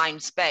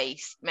confined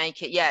space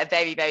make it, a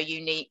very, very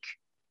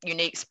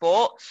unique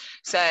sport.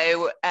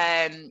 So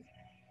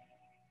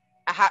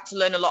I had to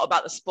learn a lot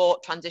about the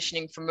sport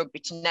transitioning from rugby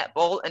to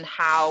netball, and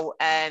how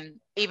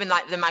even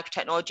like the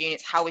microtechnology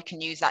units, how we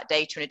can use that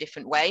data in a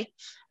different way,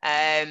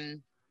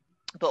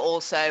 but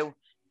also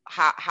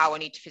how I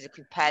need to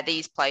physically prepare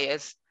these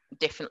players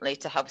differently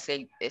to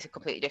obviously it's a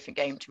completely different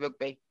game to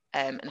rugby,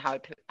 and how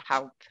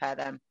prepare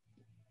them.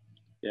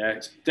 Yeah,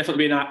 it's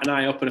definitely been an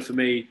eye opener for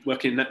me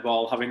working in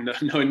netball,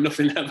 knowing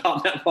nothing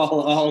about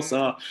netball at all.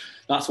 So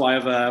that's why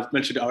I've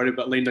mentioned it already,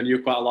 but leaned on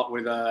you quite a lot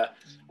with a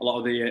lot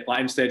of the like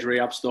end stage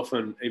rehab stuff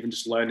and even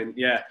just learning.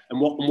 Yeah,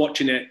 and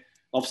watching it.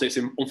 Obviously, it's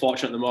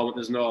unfortunate at the moment.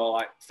 There's no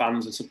like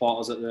fans and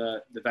supporters at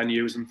the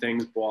venues and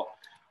things, but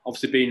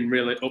obviously being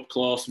really up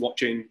close,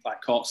 watching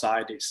like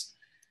courtside, it's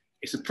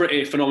a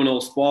pretty phenomenal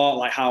sport.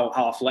 Like how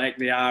athletic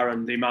they are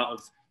and the amount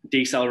of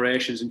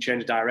decelerations and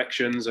change of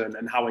directions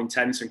and how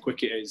intense and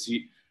quick it is.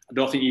 I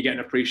don't think you get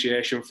an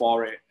appreciation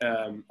for it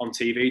on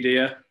TV, do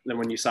you? Than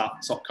when you sat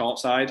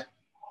courtside.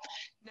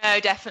 No,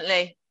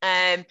 definitely.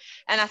 And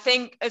I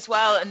think as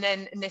well,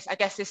 and this, I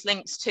guess this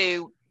links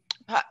to,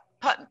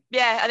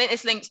 I think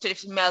this links to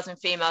different males and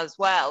females as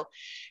well,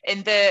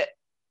 in that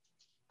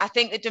I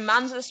think the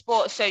demands of the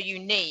sport are so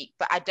unique,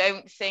 but I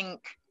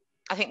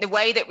think the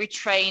way that we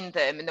train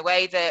them and the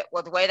way that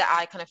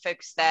I kind of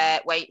focus their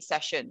weight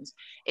sessions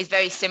is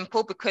very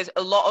simple, because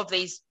a lot of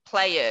these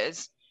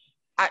players,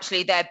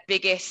 actually their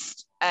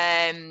biggest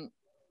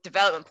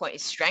development point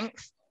is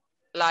strength,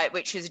 like,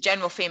 which is a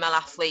general female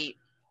athlete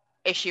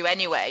issue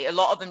anyway. A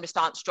lot of them just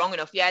aren't strong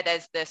enough. Yeah,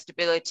 there's the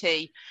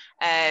stability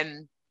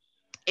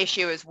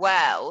issue as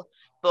well,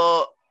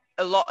 but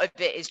a lot of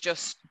it is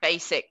just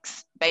basic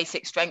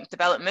strength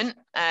development.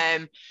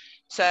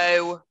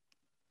 So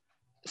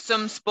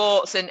some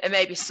sports and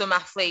maybe some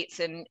athletes,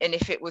 and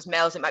if it was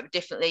males, it might be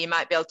differently. You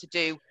might be able to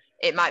do,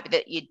 it might be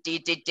that you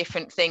did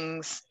different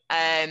things,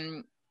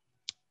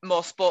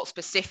 more sport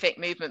specific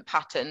movement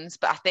patterns.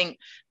 But I think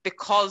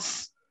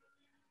because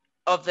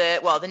of the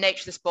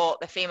nature of the sport,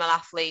 the female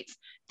athletes,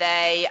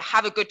 they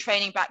have a good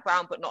training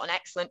background, but not an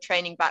excellent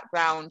training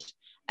background.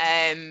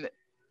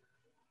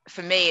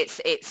 For me,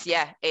 it's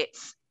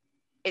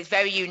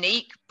very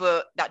unique,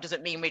 but that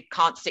doesn't mean we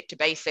can't stick to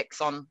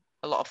basics on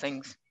a lot of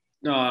things.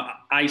 No,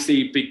 I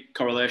see big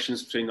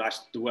correlations between like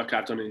the work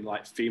I've done in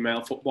like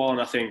female football,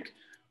 and I think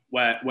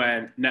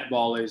where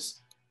netball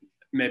is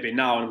maybe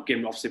now, and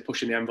again obviously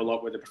pushing the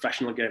envelope with the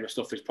professional game and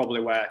stuff, is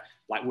probably where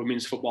like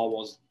women's football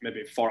was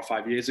maybe 4 or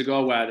 5 years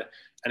ago.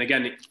 And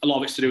again, a lot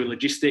of it's to do with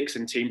logistics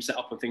and team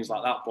setup and things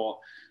like that. But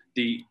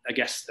I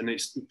guess, and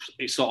it's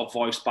sort of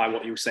voiced by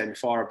what you were saying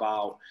before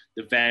about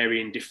the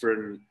varying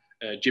different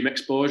gym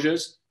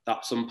exposures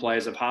that some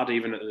players have had,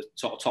 even at the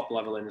sort of top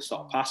level in the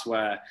sort of past,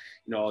 where,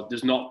 you know,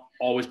 there's not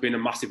always been a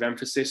massive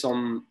emphasis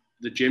on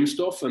the gym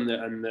stuff and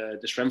the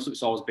strength stuff.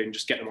 It's always been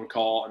just get them on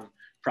court and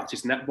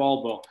practice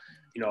netball. But,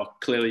 you know,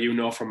 clearly, you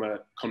know, from a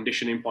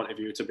conditioning point of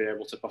view to be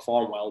able to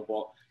perform well.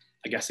 But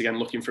I guess, again,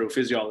 looking through a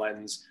physio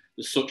lens,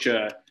 there's such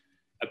a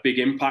big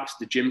impact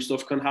the gym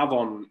stuff can have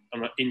on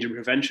injury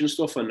prevention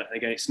stuff. And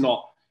again, it's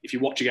not, if you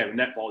watch a game of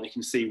netball, you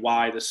can see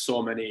why there's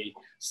so many,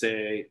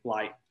 say,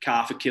 like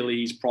calf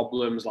Achilles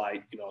problems,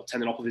 like, you know,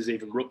 tendinopathies,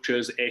 even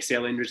ruptures,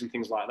 ACL injuries and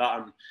things like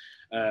that.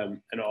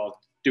 And, you know,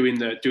 doing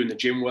the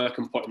gym work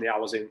and putting the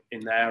hours in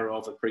there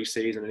over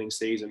pre-season and in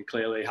season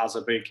clearly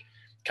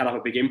can have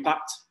a big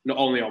impact, not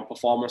only on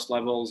performance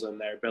levels and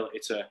their ability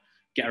to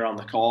get around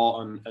the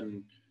court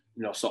and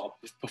you know, sort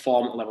of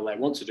perform at the level they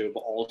want to do, but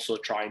also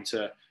trying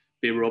to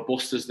be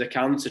robust as they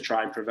can to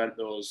try and prevent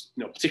those,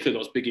 you know, particularly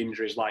those big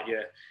injuries like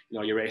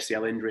your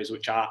ACL injuries,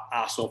 which are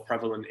so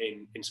prevalent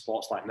in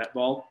sports like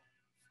netball.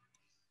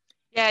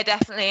 Yeah,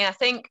 definitely. I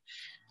think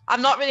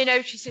I've not really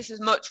noticed this as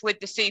much with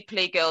the Super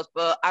League girls,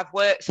 but I've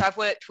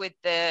worked with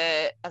the,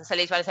 as I said,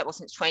 Leeds Netball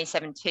since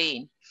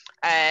 2017.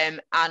 And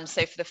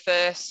so for the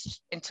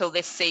first, until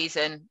this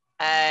season,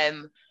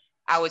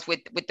 I was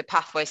with the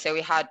pathway. So we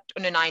had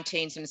under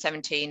 19s and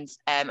 17s,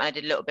 and I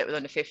did a little bit with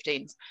under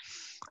 15s.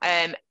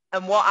 And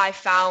what I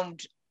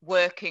found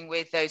working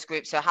with those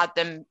groups, so I had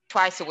them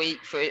twice a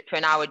week for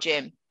an hour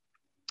gym.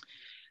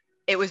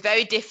 It was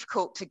very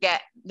difficult to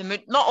get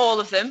not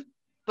all of them,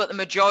 but the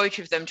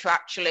majority of them to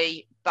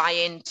actually buy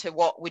into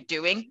what we're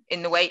doing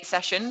in the weight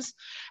sessions.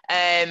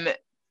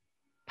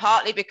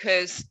 Partly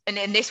because,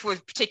 and this was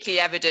particularly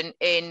evident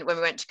when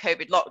we went to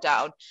COVID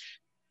lockdown,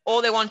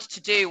 all they wanted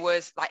to do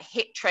was like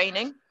HIIT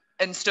training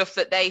and stuff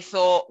that they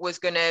thought was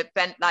going to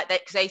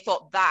because they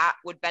thought that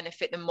would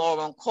benefit them more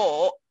on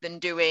court than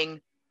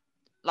doing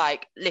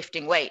like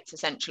lifting weights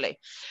essentially.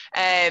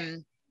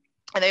 And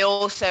they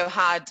also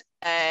had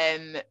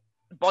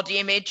body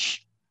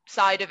image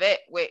side of it,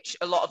 which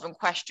a lot of them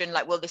question,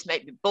 like, will this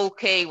make me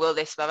bulky? Will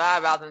this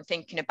rather than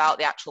thinking about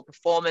the actual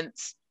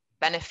performance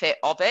benefit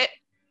of it.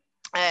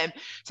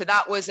 So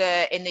that was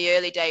in the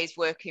early days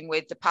working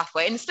with the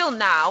pathway, and still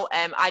now.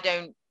 I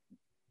don't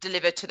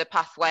deliver to the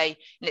pathway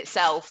in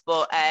itself,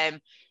 but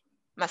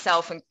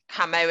myself and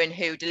Cam Owen,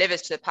 who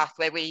delivers to the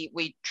pathway,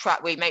 we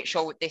make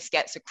sure this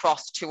gets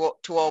across to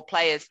all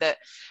players that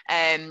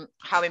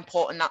how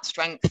important that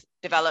strength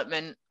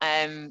development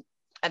and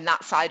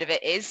that side of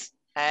it is,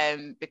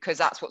 because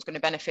that's what's going to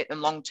benefit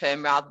them long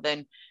term, rather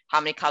than how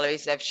many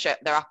calories their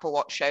Apple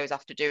Watch shows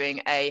after doing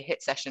a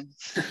HIIT session.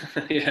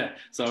 Yeah,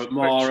 so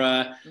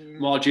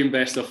more gym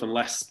based stuff and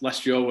less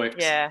dual weights.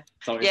 Yeah,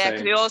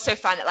 because we also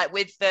find that like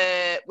with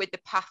the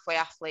pathway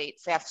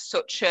athletes, they have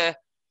such a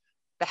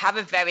they have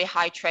a very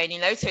high training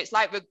load. So it's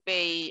like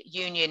rugby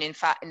union, in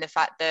the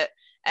fact that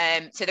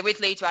so they're with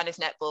Leeds Rhinos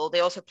netball.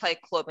 They also play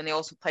club and they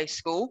also play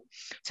school.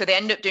 So they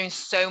end up doing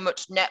so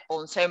much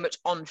netball and so much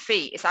on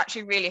feet. It's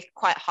actually really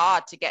quite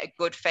hard to get a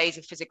good phase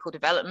of physical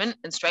development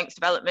and strength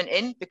development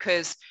in,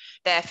 because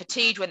they're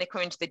fatigued when they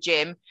come into the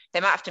gym.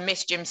 They might have to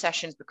miss gym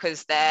sessions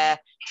because they're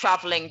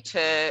traveling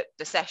to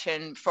the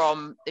session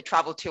they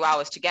travel 2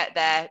 hours to get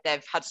there.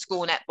 They've had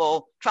school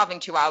netball,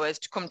 traveling 2 hours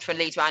to come to a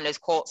Leeds Rhinos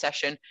court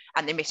session,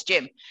 and they miss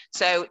gym.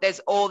 So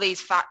there's all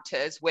these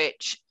factors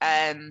which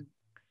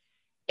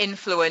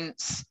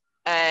influence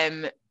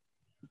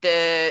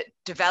the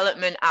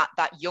development at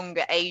that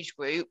younger age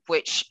group,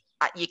 which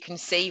you can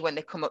see when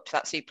they come up to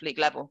that Super League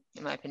level,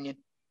 in my opinion.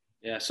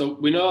 Yeah, so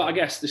we know, I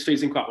guess this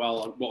feeds in quite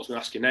well on what I was going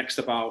to ask you next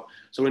about.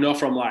 So we know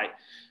from like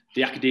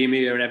the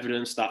academia and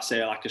evidence that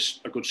say like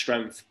a good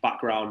strength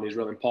background is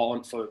really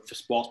important for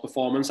sports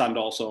performance, and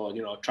also,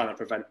 you know, trying to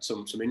prevent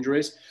some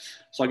injuries.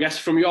 So I guess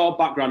from your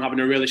background, having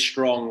a really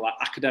strong like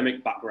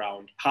academic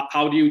background,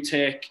 how do you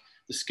take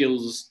the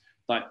skills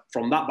like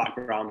from that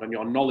background and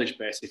your knowledge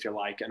base, if you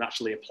like, and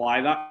actually apply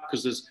that?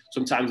 Because there's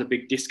sometimes a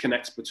big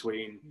disconnect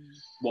between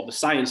what the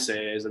science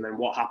says and then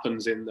what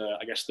happens in the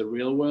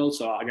real world.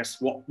 So I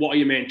guess what are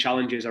your main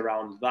challenges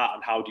around that,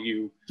 and how do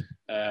you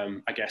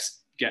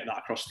get that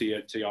across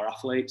to your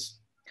athletes?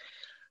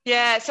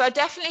 Yeah, so I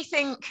definitely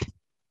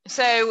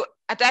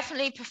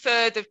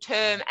prefer the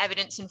term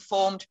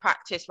evidence-informed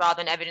practice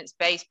rather than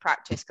evidence-based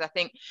practice, because I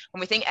think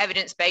when we think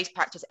evidence-based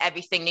practice,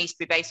 everything needs to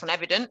be based on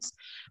evidence.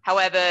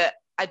 However,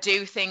 I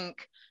do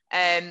think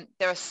there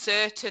are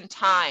certain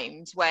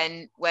times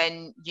when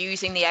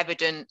using the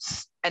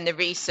evidence and the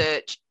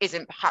research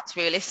isn't perhaps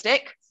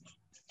realistic.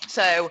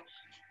 So,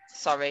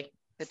 sorry,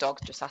 the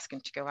dog's just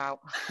asking to go out.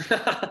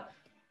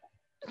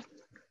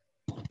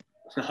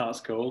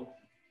 That's cool.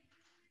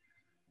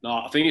 No,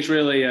 I think it's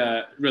really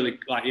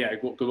like, yeah,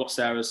 good what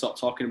Sarah's sort of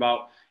talking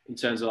about in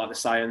terms of like the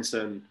science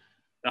and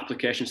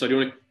application. So do you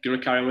want to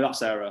carry on with that,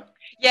 Sarah?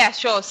 Yeah,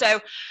 sure. So,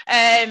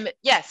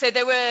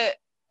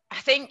 I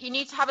think you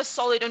need to have a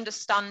solid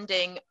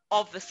understanding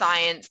of the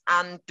science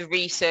and the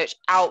research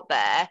out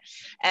there,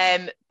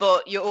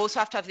 but you also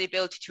have to have the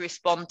ability to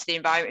respond to the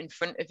environment in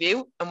front of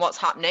you and what's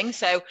happening.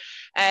 So,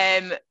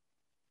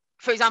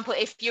 for example,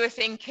 if you were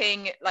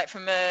thinking like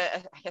from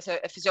a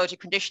physiology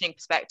conditioning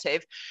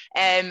perspective,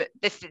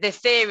 the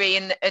theory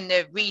and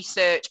the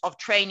research of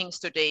training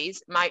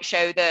studies might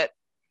show that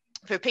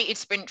for repeated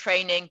sprint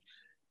training,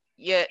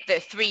 the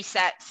 3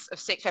 sets of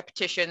 6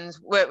 repetitions,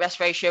 work rest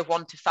ratio of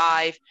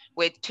 1:5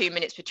 with 2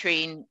 minutes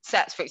between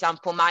sets, for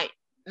example,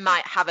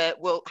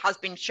 has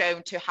been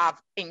shown to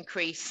have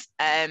increased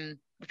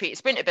repeated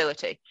sprint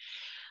ability.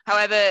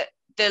 However,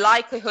 the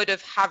likelihood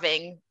of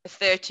having a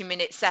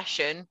 30-minute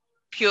session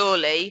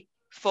purely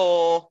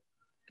for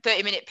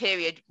 30-minute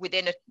period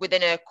within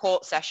a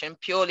court session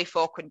purely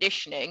for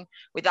conditioning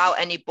without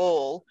any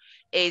ball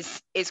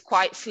is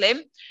quite slim.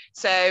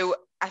 So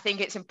I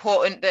think it's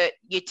important that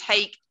you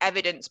take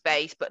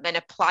evidence-based but then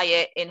apply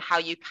it in how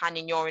you can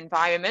in your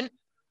environment.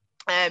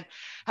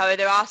 However,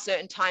 there are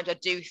certain times I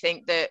do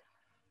think that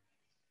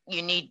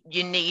you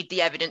need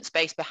the evidence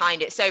base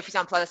behind it. So for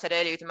example, as I said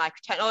earlier, with the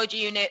microtechnology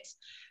units,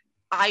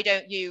 I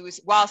don't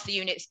use, whilst the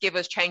units give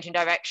us change in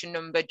direction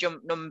number,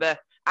 jump number,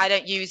 I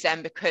don't use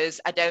them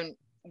because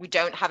we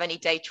don't have any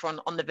data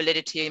on the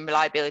validity and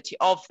reliability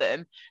of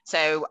them.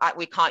 So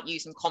we can't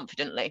use them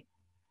confidently.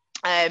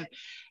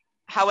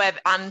 However,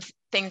 and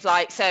things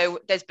like, so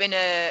there's been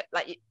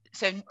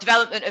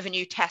development of a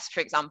new test, for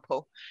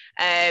example.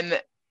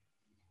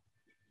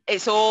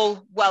 It's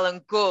all well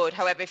and good.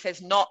 However, if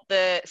there's not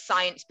the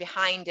science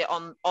behind it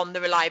on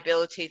the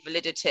reliability,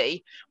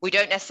 validity, we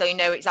don't necessarily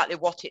know exactly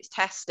what it's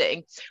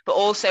testing, but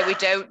also we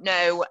don't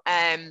know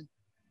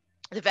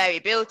the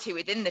variability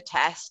within the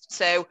test.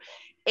 So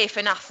if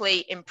an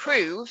athlete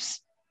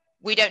improves,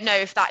 we don't know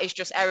if that is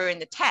just error in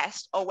the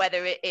test or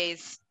whether it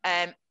is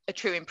a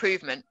true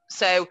improvement.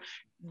 So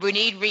we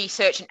need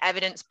research and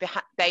evidence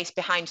base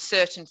behind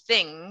certain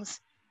things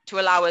to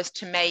allow us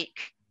to make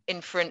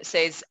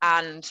inferences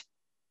and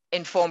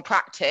inform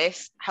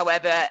practice.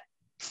 However,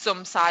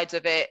 some sides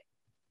of it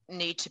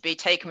need to be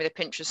taken with a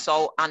pinch of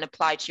salt and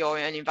applied to your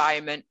own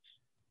environment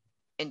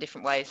in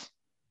different ways.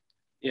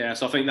 Yeah,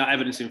 so I think that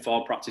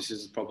evidence-informed practice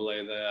is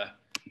probably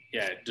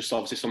just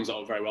obviously sums it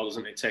up very well,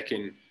 doesn't it?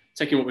 Taking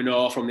what we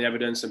know from the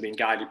evidence and being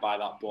guided by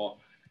that, but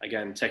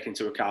again, taking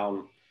into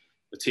account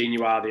the team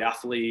you are, the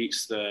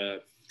athletes,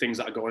 the things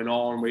that are going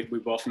on. We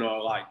both know,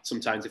 like,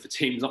 sometimes if a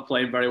team's not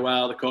playing very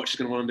well, the coach is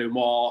going to want to do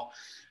more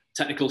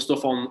technical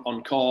stuff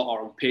on court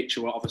or on pitch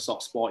or whatever sort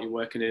of sport you're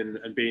working in,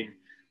 and being,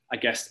 I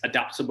guess,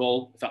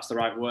 adaptable, if that's the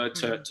right word,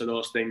 to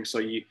those things. So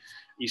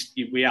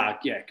we are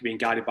being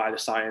guided by the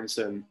science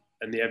and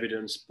the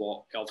evidence,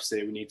 but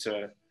obviously we need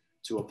to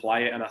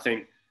apply it. And I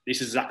think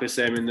this is exactly the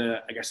same in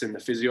the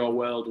physio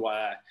world,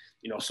 where,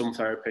 you know, some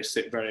therapists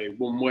sit very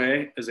one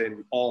way, as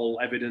in all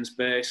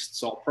evidence-based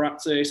sort of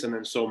practice, and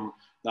then some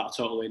that are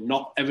totally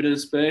not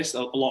evidence-based.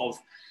 A lot of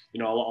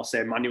a lot of,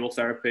 say, manual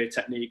therapy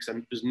techniques,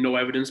 and there's no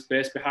evidence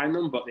base behind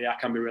them, but they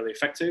can be really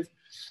effective.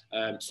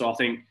 So I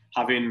think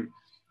having,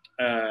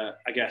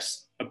 I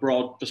guess, a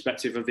broad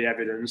perspective of the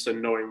evidence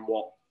and knowing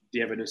what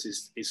the evidence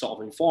is sort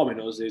of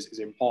informing us is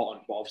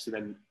important, but obviously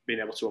then being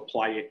able to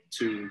apply it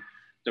to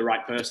the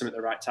right person at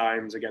the right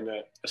times, again,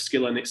 a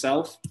skill in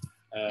itself.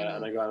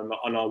 And again,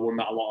 I know one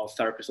that a lot of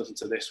therapists listen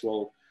to this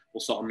will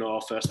sort of know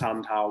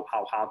firsthand how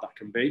hard that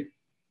can be.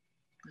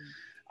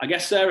 I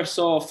guess, Sarah,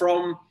 so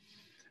from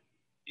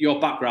your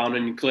background,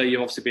 and clearly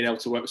you've obviously been able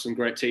to work with some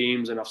great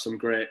teams and have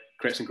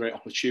create some great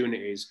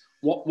opportunities.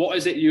 What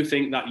is it you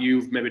think that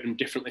you've maybe done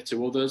differently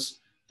to others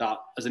that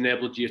has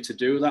enabled you to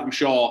do that? I'm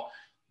sure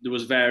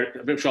there's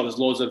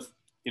loads of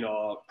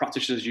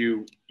practitioners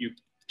you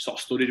sort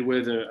of studied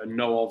with and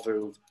know of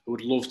who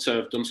would love to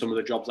have done some of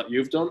the jobs that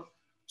you've done.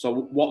 So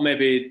what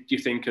maybe do you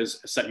think has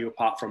set you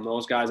apart from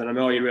those guys? And I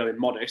know you're really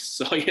modest,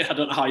 so yeah, I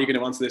don't know how you're going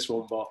to answer this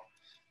one, but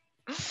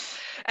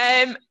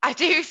I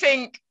do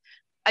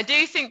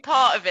think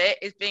part of it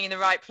is being in the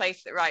right place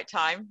at the right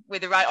time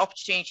with the right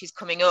opportunities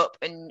coming up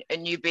and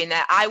you being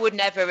there. I would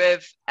never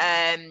have,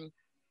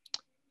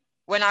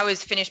 when I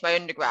was finished my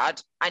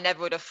undergrad, I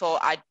never would have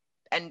thought I'd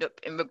end up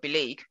in rugby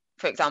league,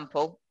 for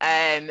example.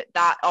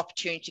 That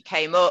opportunity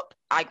came up.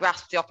 I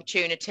grasped the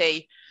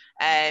opportunity,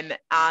 and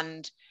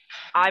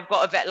I've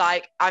got a bit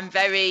like, I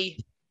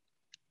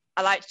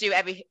like to do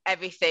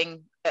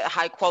everything at a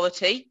high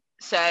quality.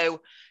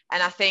 So,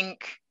 and I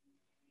think,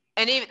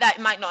 and even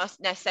that might not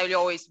necessarily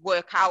always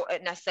work out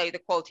at necessarily the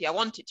quality I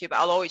want it to, but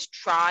I'll always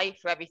try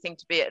for everything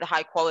to be at the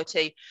high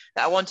quality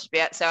that I want it to be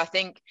at. So I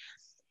think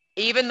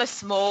even those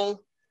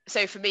small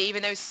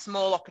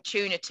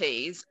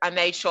opportunities, I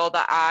made sure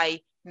that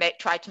I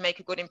tried to make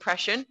a good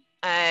impression.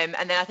 And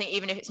then I think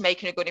even if it's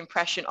making a good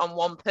impression on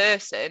one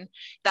person,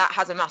 that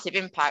has a massive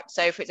impact.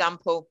 So, for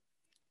example,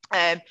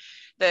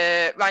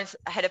 the Ryan's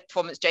head of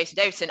performance, Jason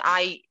Davison,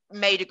 I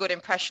made a good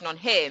impression on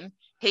him.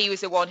 He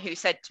was the one who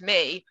said to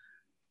me,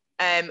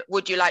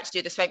 would you like to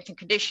do the strength and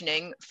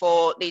conditioning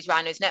for Leeds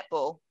Rhinos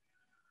netball?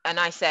 And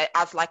I said,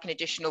 as like an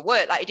additional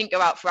work, like he didn't go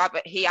out for that,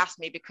 but he asked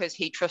me because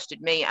he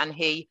trusted me and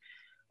he,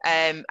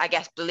 I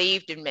guess,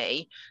 believed in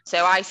me.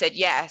 So I said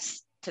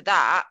yes to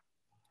that.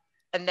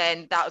 And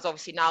then that was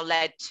obviously now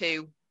led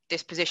to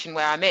this position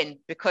where I'm in,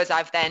 because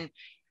I've then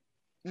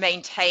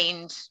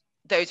maintained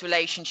those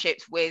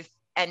relationships with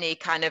any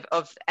kind of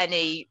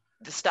the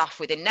staff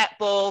within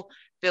netball,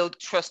 build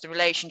trust and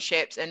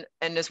relationships and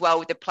as well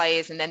with the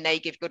players, and then they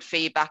give good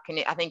feedback.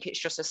 And I think it's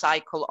just a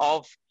cycle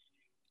of,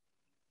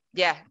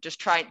 just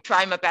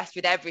trying my best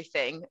with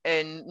everything,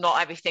 and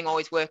not everything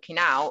always working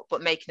out,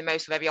 but making the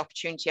most of every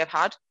opportunity I've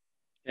had.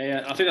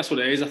 Yeah, I think that's what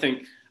it is. I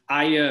think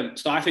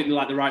I think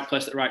like the right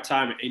place at the right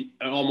time, it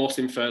almost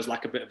infers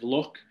like a bit of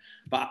luck,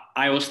 but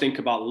I always think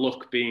about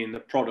luck being the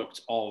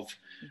product of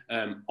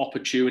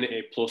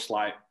opportunity plus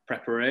like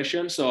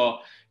preparation. So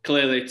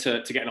clearly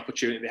to get an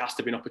opportunity, there has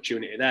to be an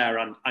opportunity there,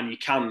 and you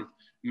can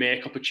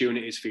make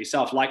opportunities for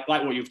yourself, like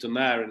what you've done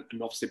there, and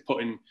obviously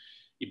putting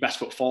your best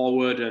foot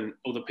forward, and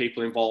other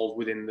people involved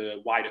within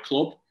the wider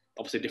club,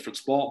 obviously a different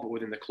sport, but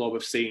within the club,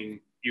 have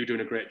seen you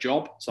doing a great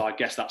job. So I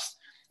guess that's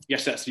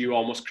you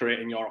almost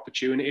creating your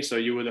opportunity. So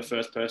you were the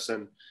first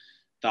person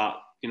that,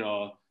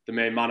 the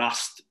main man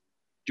asked,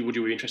 would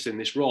you be interested in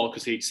this role?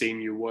 Because he'd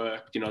seen you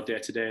work, day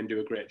to day and do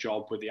a great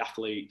job with the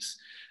athletes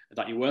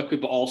that you work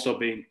with, but also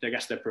being, I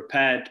guess, the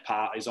prepared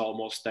part is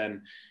almost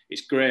then,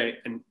 it's great.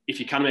 And if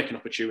you can make an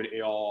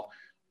opportunity or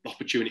the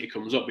opportunity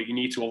comes up, but you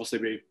need to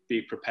obviously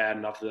be prepared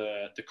and have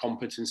the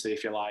competency,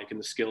 if you like, and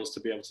the skills to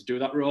be able to do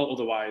that role.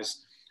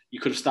 Otherwise, you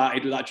could have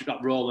started with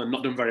that role and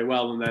not done very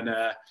well. And then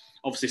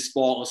obviously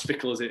sport, as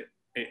fickle as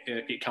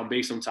it can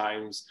be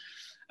sometimes,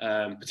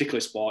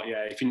 particularly sport,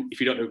 if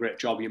you don't do a great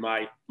job, you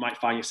might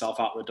find yourself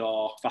out the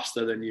door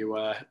faster than you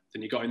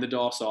got in the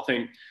door. So I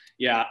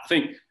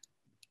think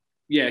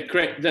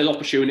create those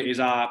opportunities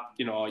are,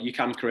 you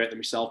can create them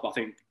yourself, but I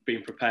think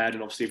being prepared,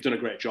 and obviously you've done a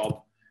great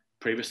job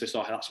previously,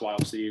 so that's why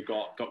obviously you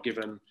got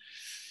given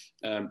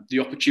the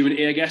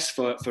opportunity, I guess,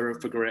 for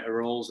greater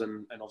roles,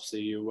 and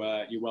obviously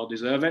you well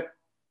deserve it.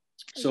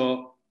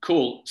 So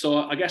cool.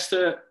 So I guess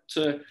to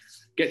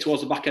get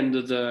towards the back end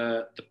of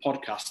the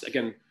podcast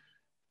again,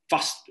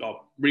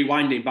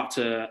 rewinding back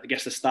to, I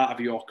guess, the start of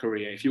your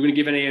career, if you were going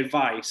to give any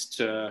advice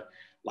to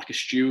like a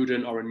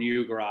student or a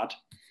new grad,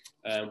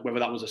 whether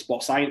that was a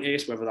sports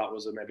scientist, whether that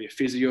was maybe a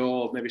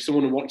physio, maybe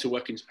someone who wanted to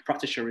work in a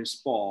practitioner in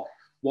sport,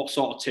 what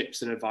sort of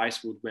tips and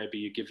advice would maybe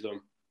you give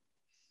them?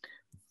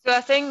 So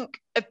I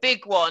think a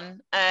big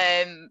one,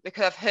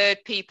 because I've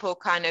heard people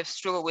kind of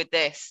struggle with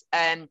this,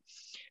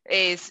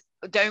 is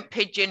don't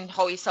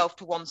pigeonhole yourself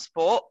to one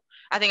sport.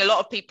 I think a lot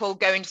of people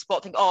go into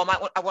sport think,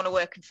 I want to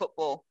work in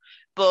football,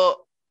 but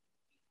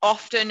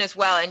often as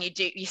well, and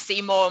you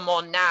see more and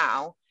more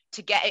now,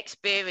 to get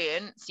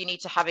experience, you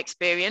need to have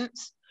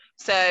experience.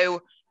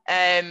 So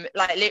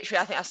like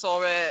literally, I think I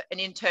saw an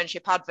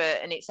internship advert,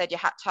 and it said you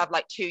had to have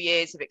like 2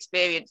 years of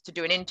experience to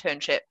do an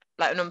internship,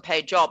 like an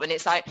unpaid job. And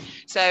it's like,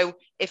 so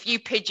if you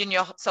pigeon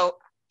yourself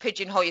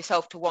pigeonhole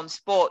yourself to one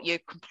sport, you're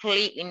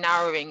completely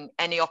narrowing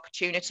any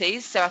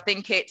opportunities. So I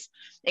think it's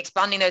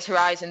expanding those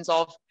horizons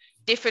of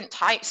different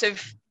types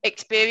of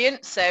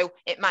experience. So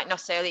it might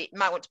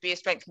want to be a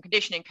strength and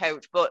conditioning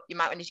coach, but you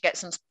might want to get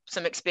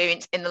some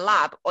experience in the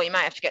lab, or you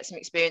might have to get some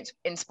experience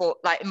in sport,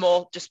 like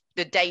more just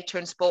the data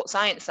and sports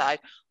science side,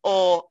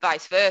 or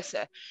vice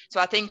versa.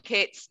 So I think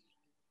it's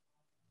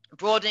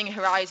broadening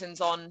horizons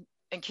on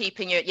and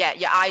keeping your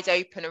eyes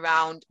open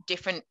around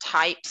different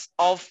types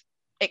of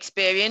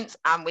experience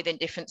and within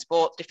different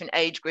sports, different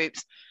age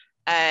groups,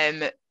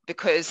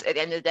 because at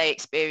the end of the day,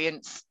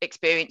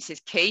 experience is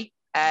key.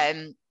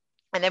 And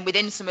then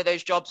within some of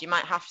those jobs, you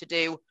might have to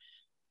do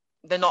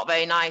the not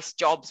very nice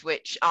jobs,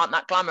 which aren't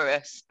that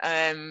glamorous.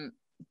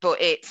 But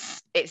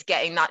it's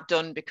getting that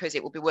done because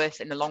it will be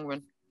worth it in the long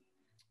run.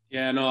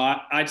 Yeah, no,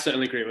 I'd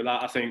certainly agree with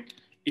that. I think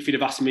if you'd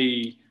have asked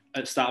me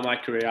at the start of my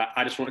career,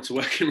 I just wanted to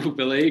work in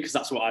rugby league because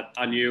that's what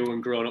I knew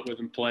and grown up with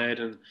and played.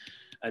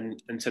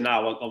 And to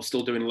now, I'm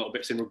still doing a little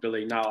bits in rugby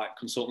league now, like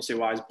consultancy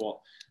wise, but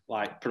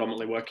like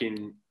predominantly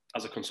working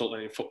as a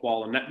consultant in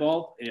football and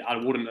netball. I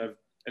wouldn't have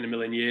in a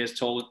million years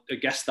told a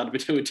guest I'd be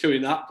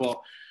doing that. But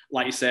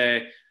like you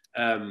say,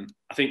 I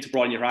think to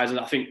broaden your horizon,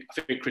 I think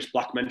Chris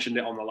Black mentioned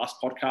it on the last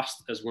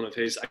podcast as one of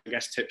his, I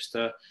guess, tips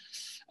to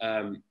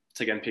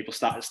again people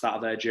start at the start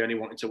of their journey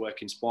wanting to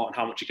work in sport and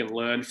how much you can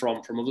learn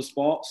from other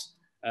sports.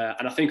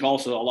 And I think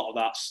also a lot of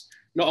that's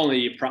not only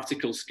your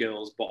practical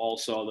skills, but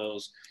also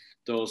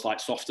those like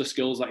softer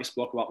skills that you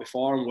spoke about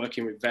before, and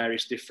working with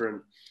various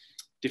different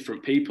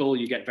people.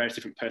 You get various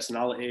different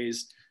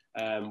personalities,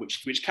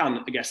 which can,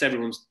 I guess,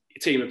 everyone's a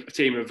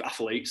team of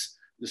athletes.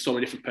 There's so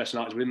many different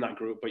personalities within that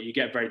group, but you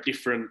get very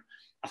different,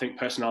 I think,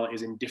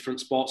 personalities in different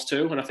sports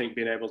too. And I think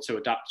being able to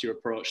adapt your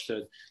approach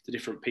to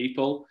different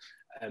people,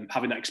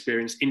 having that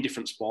experience in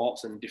different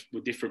sports and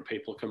with different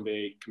people can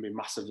be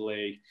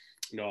massively,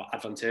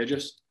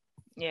 advantageous.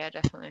 Yeah,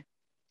 definitely.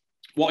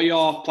 What are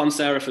your plans,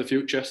 Sarah, for the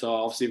future? So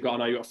obviously I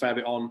know you've got a fair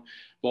bit on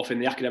both in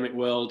the academic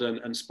world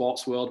and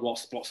sports world.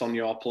 What's on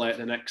your plate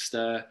in the next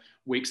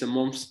weeks and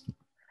months?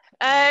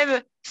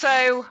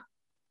 So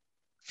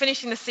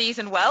finishing the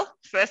season well,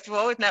 first of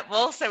all, with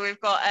netball. So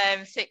we've got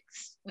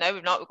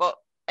we've got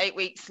 8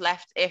 weeks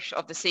left-ish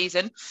of the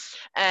season.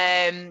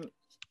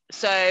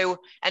 So,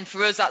 and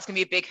for us, that's going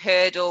to be a big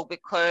hurdle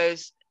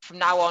because from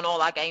now on,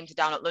 all our games are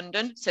down at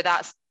London. So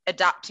that's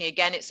adapting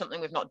again. It's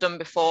something we've not done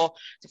before.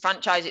 To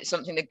franchise, it's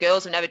something the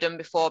girls have never done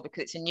before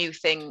because it's a new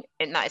thing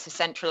in that it's a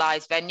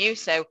centralised venue.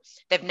 So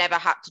they've never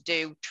had to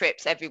do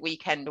trips every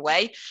weekend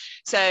away.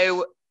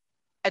 So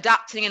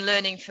adapting and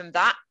learning from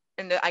that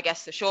in the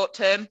short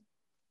term.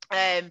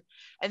 And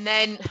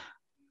then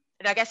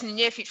I guess in the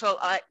near future,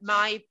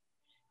 my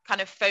kind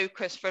of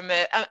focus from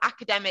an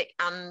academic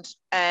and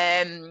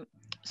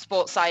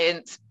sports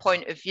science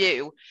point of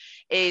view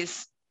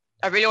is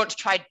I really want to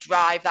try to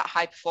drive that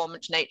high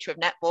performance nature of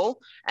netball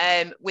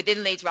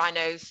within Leeds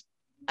Rhinos.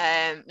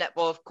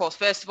 Netball, of course,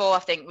 first of all, I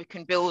think we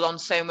can build on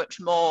so much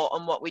more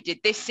on what we did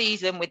this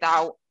season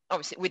without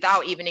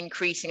even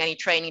increasing any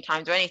training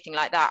times or anything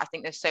like that. I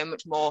think there's so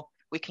much more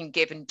we can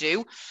give and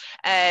do.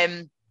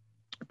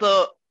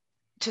 But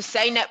to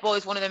say netball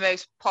is one of the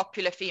most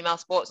popular female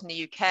sports in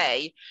the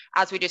UK,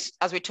 as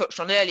we touched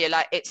on earlier,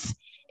 like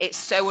it's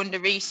so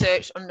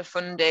under-researched,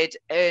 underfunded,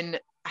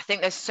 and I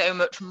think there's so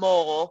much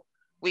more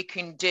we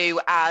can do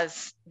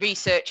as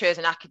researchers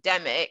and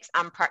academics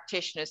and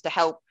practitioners to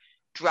help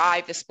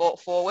drive the sport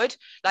forward.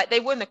 Like they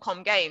won the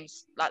Com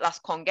Games, like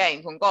last Com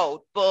Games, won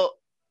gold, but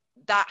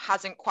that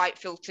hasn't quite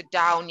filtered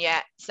down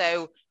yet.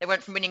 So they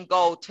went from winning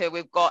gold to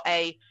we've got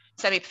a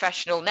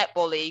semi-professional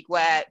netball league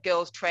where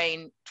girls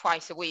train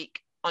twice a week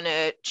on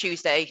a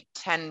Tuesday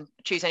and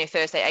a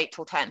Thursday, 8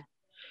 till 10.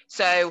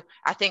 So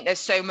I think there's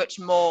so much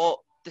more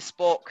the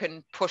sport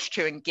can push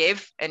to and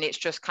give. And it's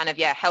just kind of,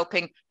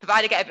 helping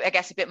provide, I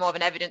guess, a bit more of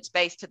an evidence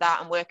base to that,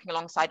 and working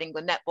alongside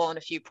England Netball on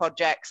a few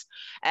projects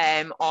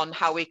on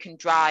how we can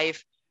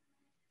drive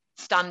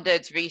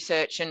standards,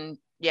 research, and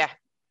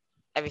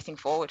everything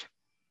forward.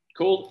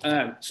 Cool.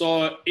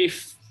 So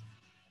if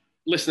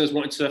listeners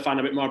wanted to find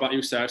a bit more about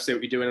you, Sarah, see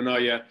what you're doing,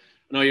 I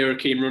know you're a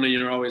keen runner,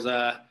 you're always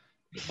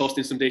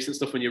posting some decent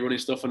stuff when you're running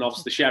stuff, and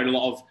obviously sharing a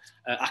lot of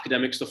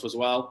academic stuff as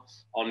well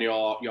on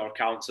your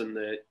accounts and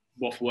the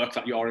work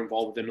that you're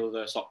involved with in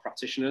other sort of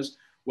practitioners.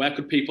 Where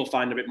could people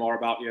find a bit more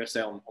about you, say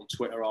on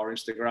Twitter or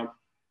Instagram?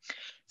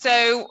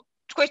 So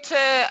Twitter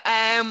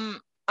and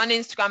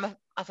Instagram,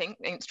 I think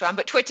Instagram,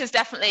 but Twitter's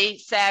definitely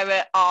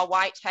Sarah R.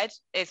 Whitehead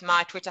is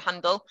my Twitter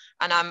handle,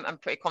 and I'm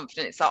pretty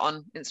confident it's that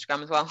on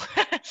Instagram as well.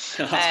 That's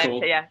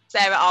cool. So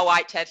Sarah R.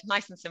 Whitehead,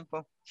 nice and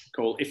simple.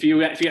 Cool. If you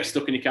get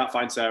stuck and you can't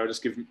find Sarah,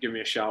 just give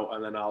me a shout,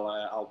 and then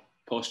I'll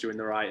post you in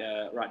the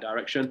right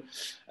direction.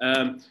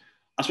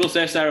 I just want to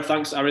say, Sarah,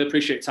 thanks. I really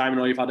appreciate your time. I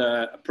know you've had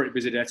a pretty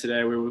busy day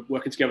today. We were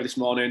working together this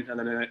morning, and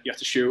then you have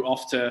to shoot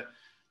off to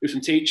do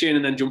some teaching,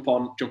 and then jump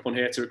on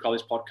here to record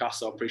this podcast.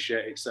 So I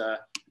appreciate it. It's a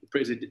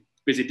pretty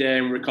busy day,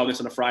 and we're recording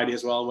this on a Friday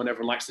as well, when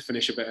everyone likes to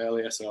finish a bit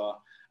earlier. So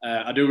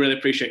I do really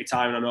appreciate your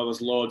time, and I know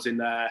there's loads in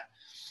there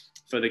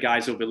for the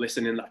guys who'll be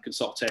listening that can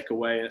sort of take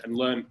away and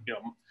learn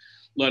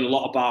a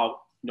lot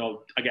about,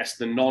 I guess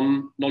the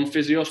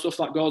non-physio stuff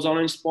that goes on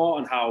in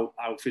sport and how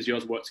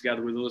physios work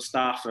together with other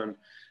staff, and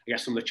I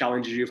guess some of the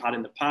challenges you've had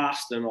in the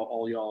past and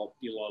all your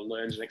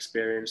learnings and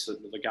experience, and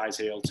the guys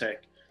here will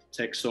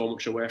take so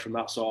much away from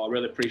that. So I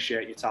really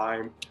appreciate your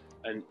time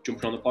and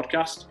jumping on the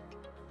podcast.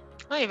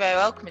 Oh, you're very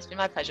welcome. It's been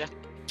my pleasure.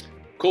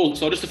 Cool.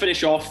 So just to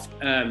finish off,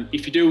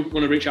 if you do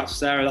want to reach out to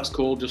Sarah, that's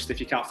cool. Just if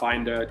you can't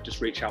find her,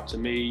 just reach out to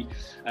me.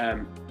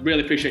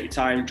 Really appreciate your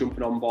time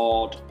jumping on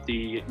board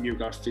the New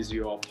Grad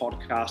Physio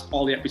podcast.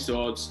 All the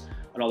episodes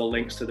and all the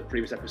links to the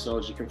previous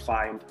episodes you can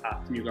find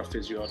at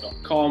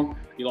newgradphysio.com.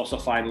 You'll also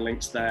find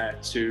links there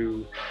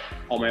to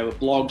all my other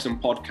blogs and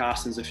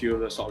podcasts, and there's a few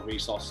other sort of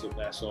resources up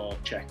there, so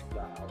check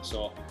that out.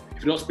 So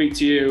if I don't speak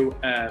to you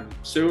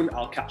soon,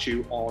 I'll catch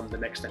you on the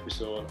next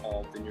episode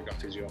of the New Grad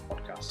Physio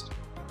podcast.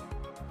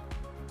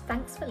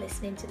 Thanks for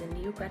listening to the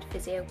New Grad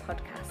Physio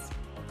podcast.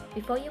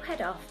 Before you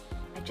head off,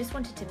 I just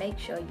wanted to make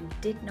sure you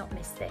did not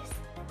miss this.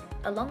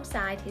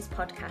 Alongside his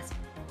podcast,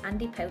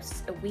 Andy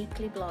posts a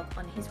weekly blog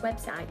on his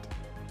website,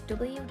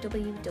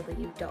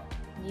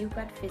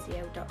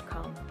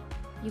 www.newgradphysio.com.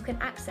 You can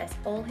access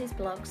all his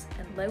blogs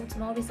and loads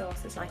more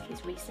resources like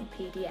his recent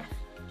PDF,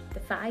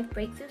 the 5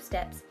 breakthrough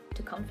steps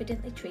to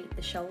confidently treat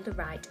the shoulder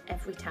right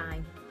every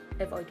time,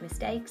 avoid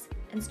mistakes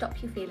and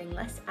stop you feeling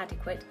less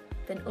adequate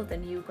than other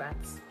new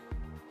grads.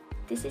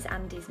 This is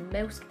Andy's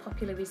most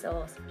popular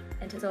resource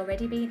and has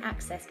already been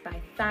accessed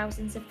by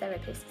thousands of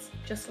therapists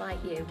just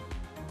like you.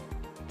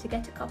 To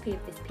get a copy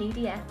of this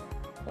PDF,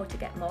 or to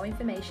get more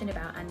information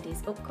about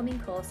Andy's upcoming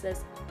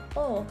courses,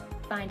 or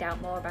find out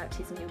more about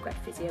his New Grad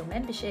Physio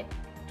membership,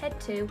 head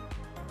to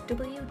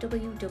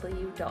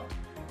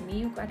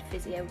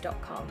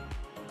www.newgradphysio.com.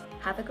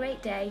 Have a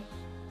great day,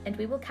 and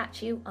we will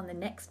catch you on the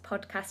next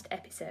podcast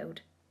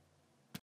episode.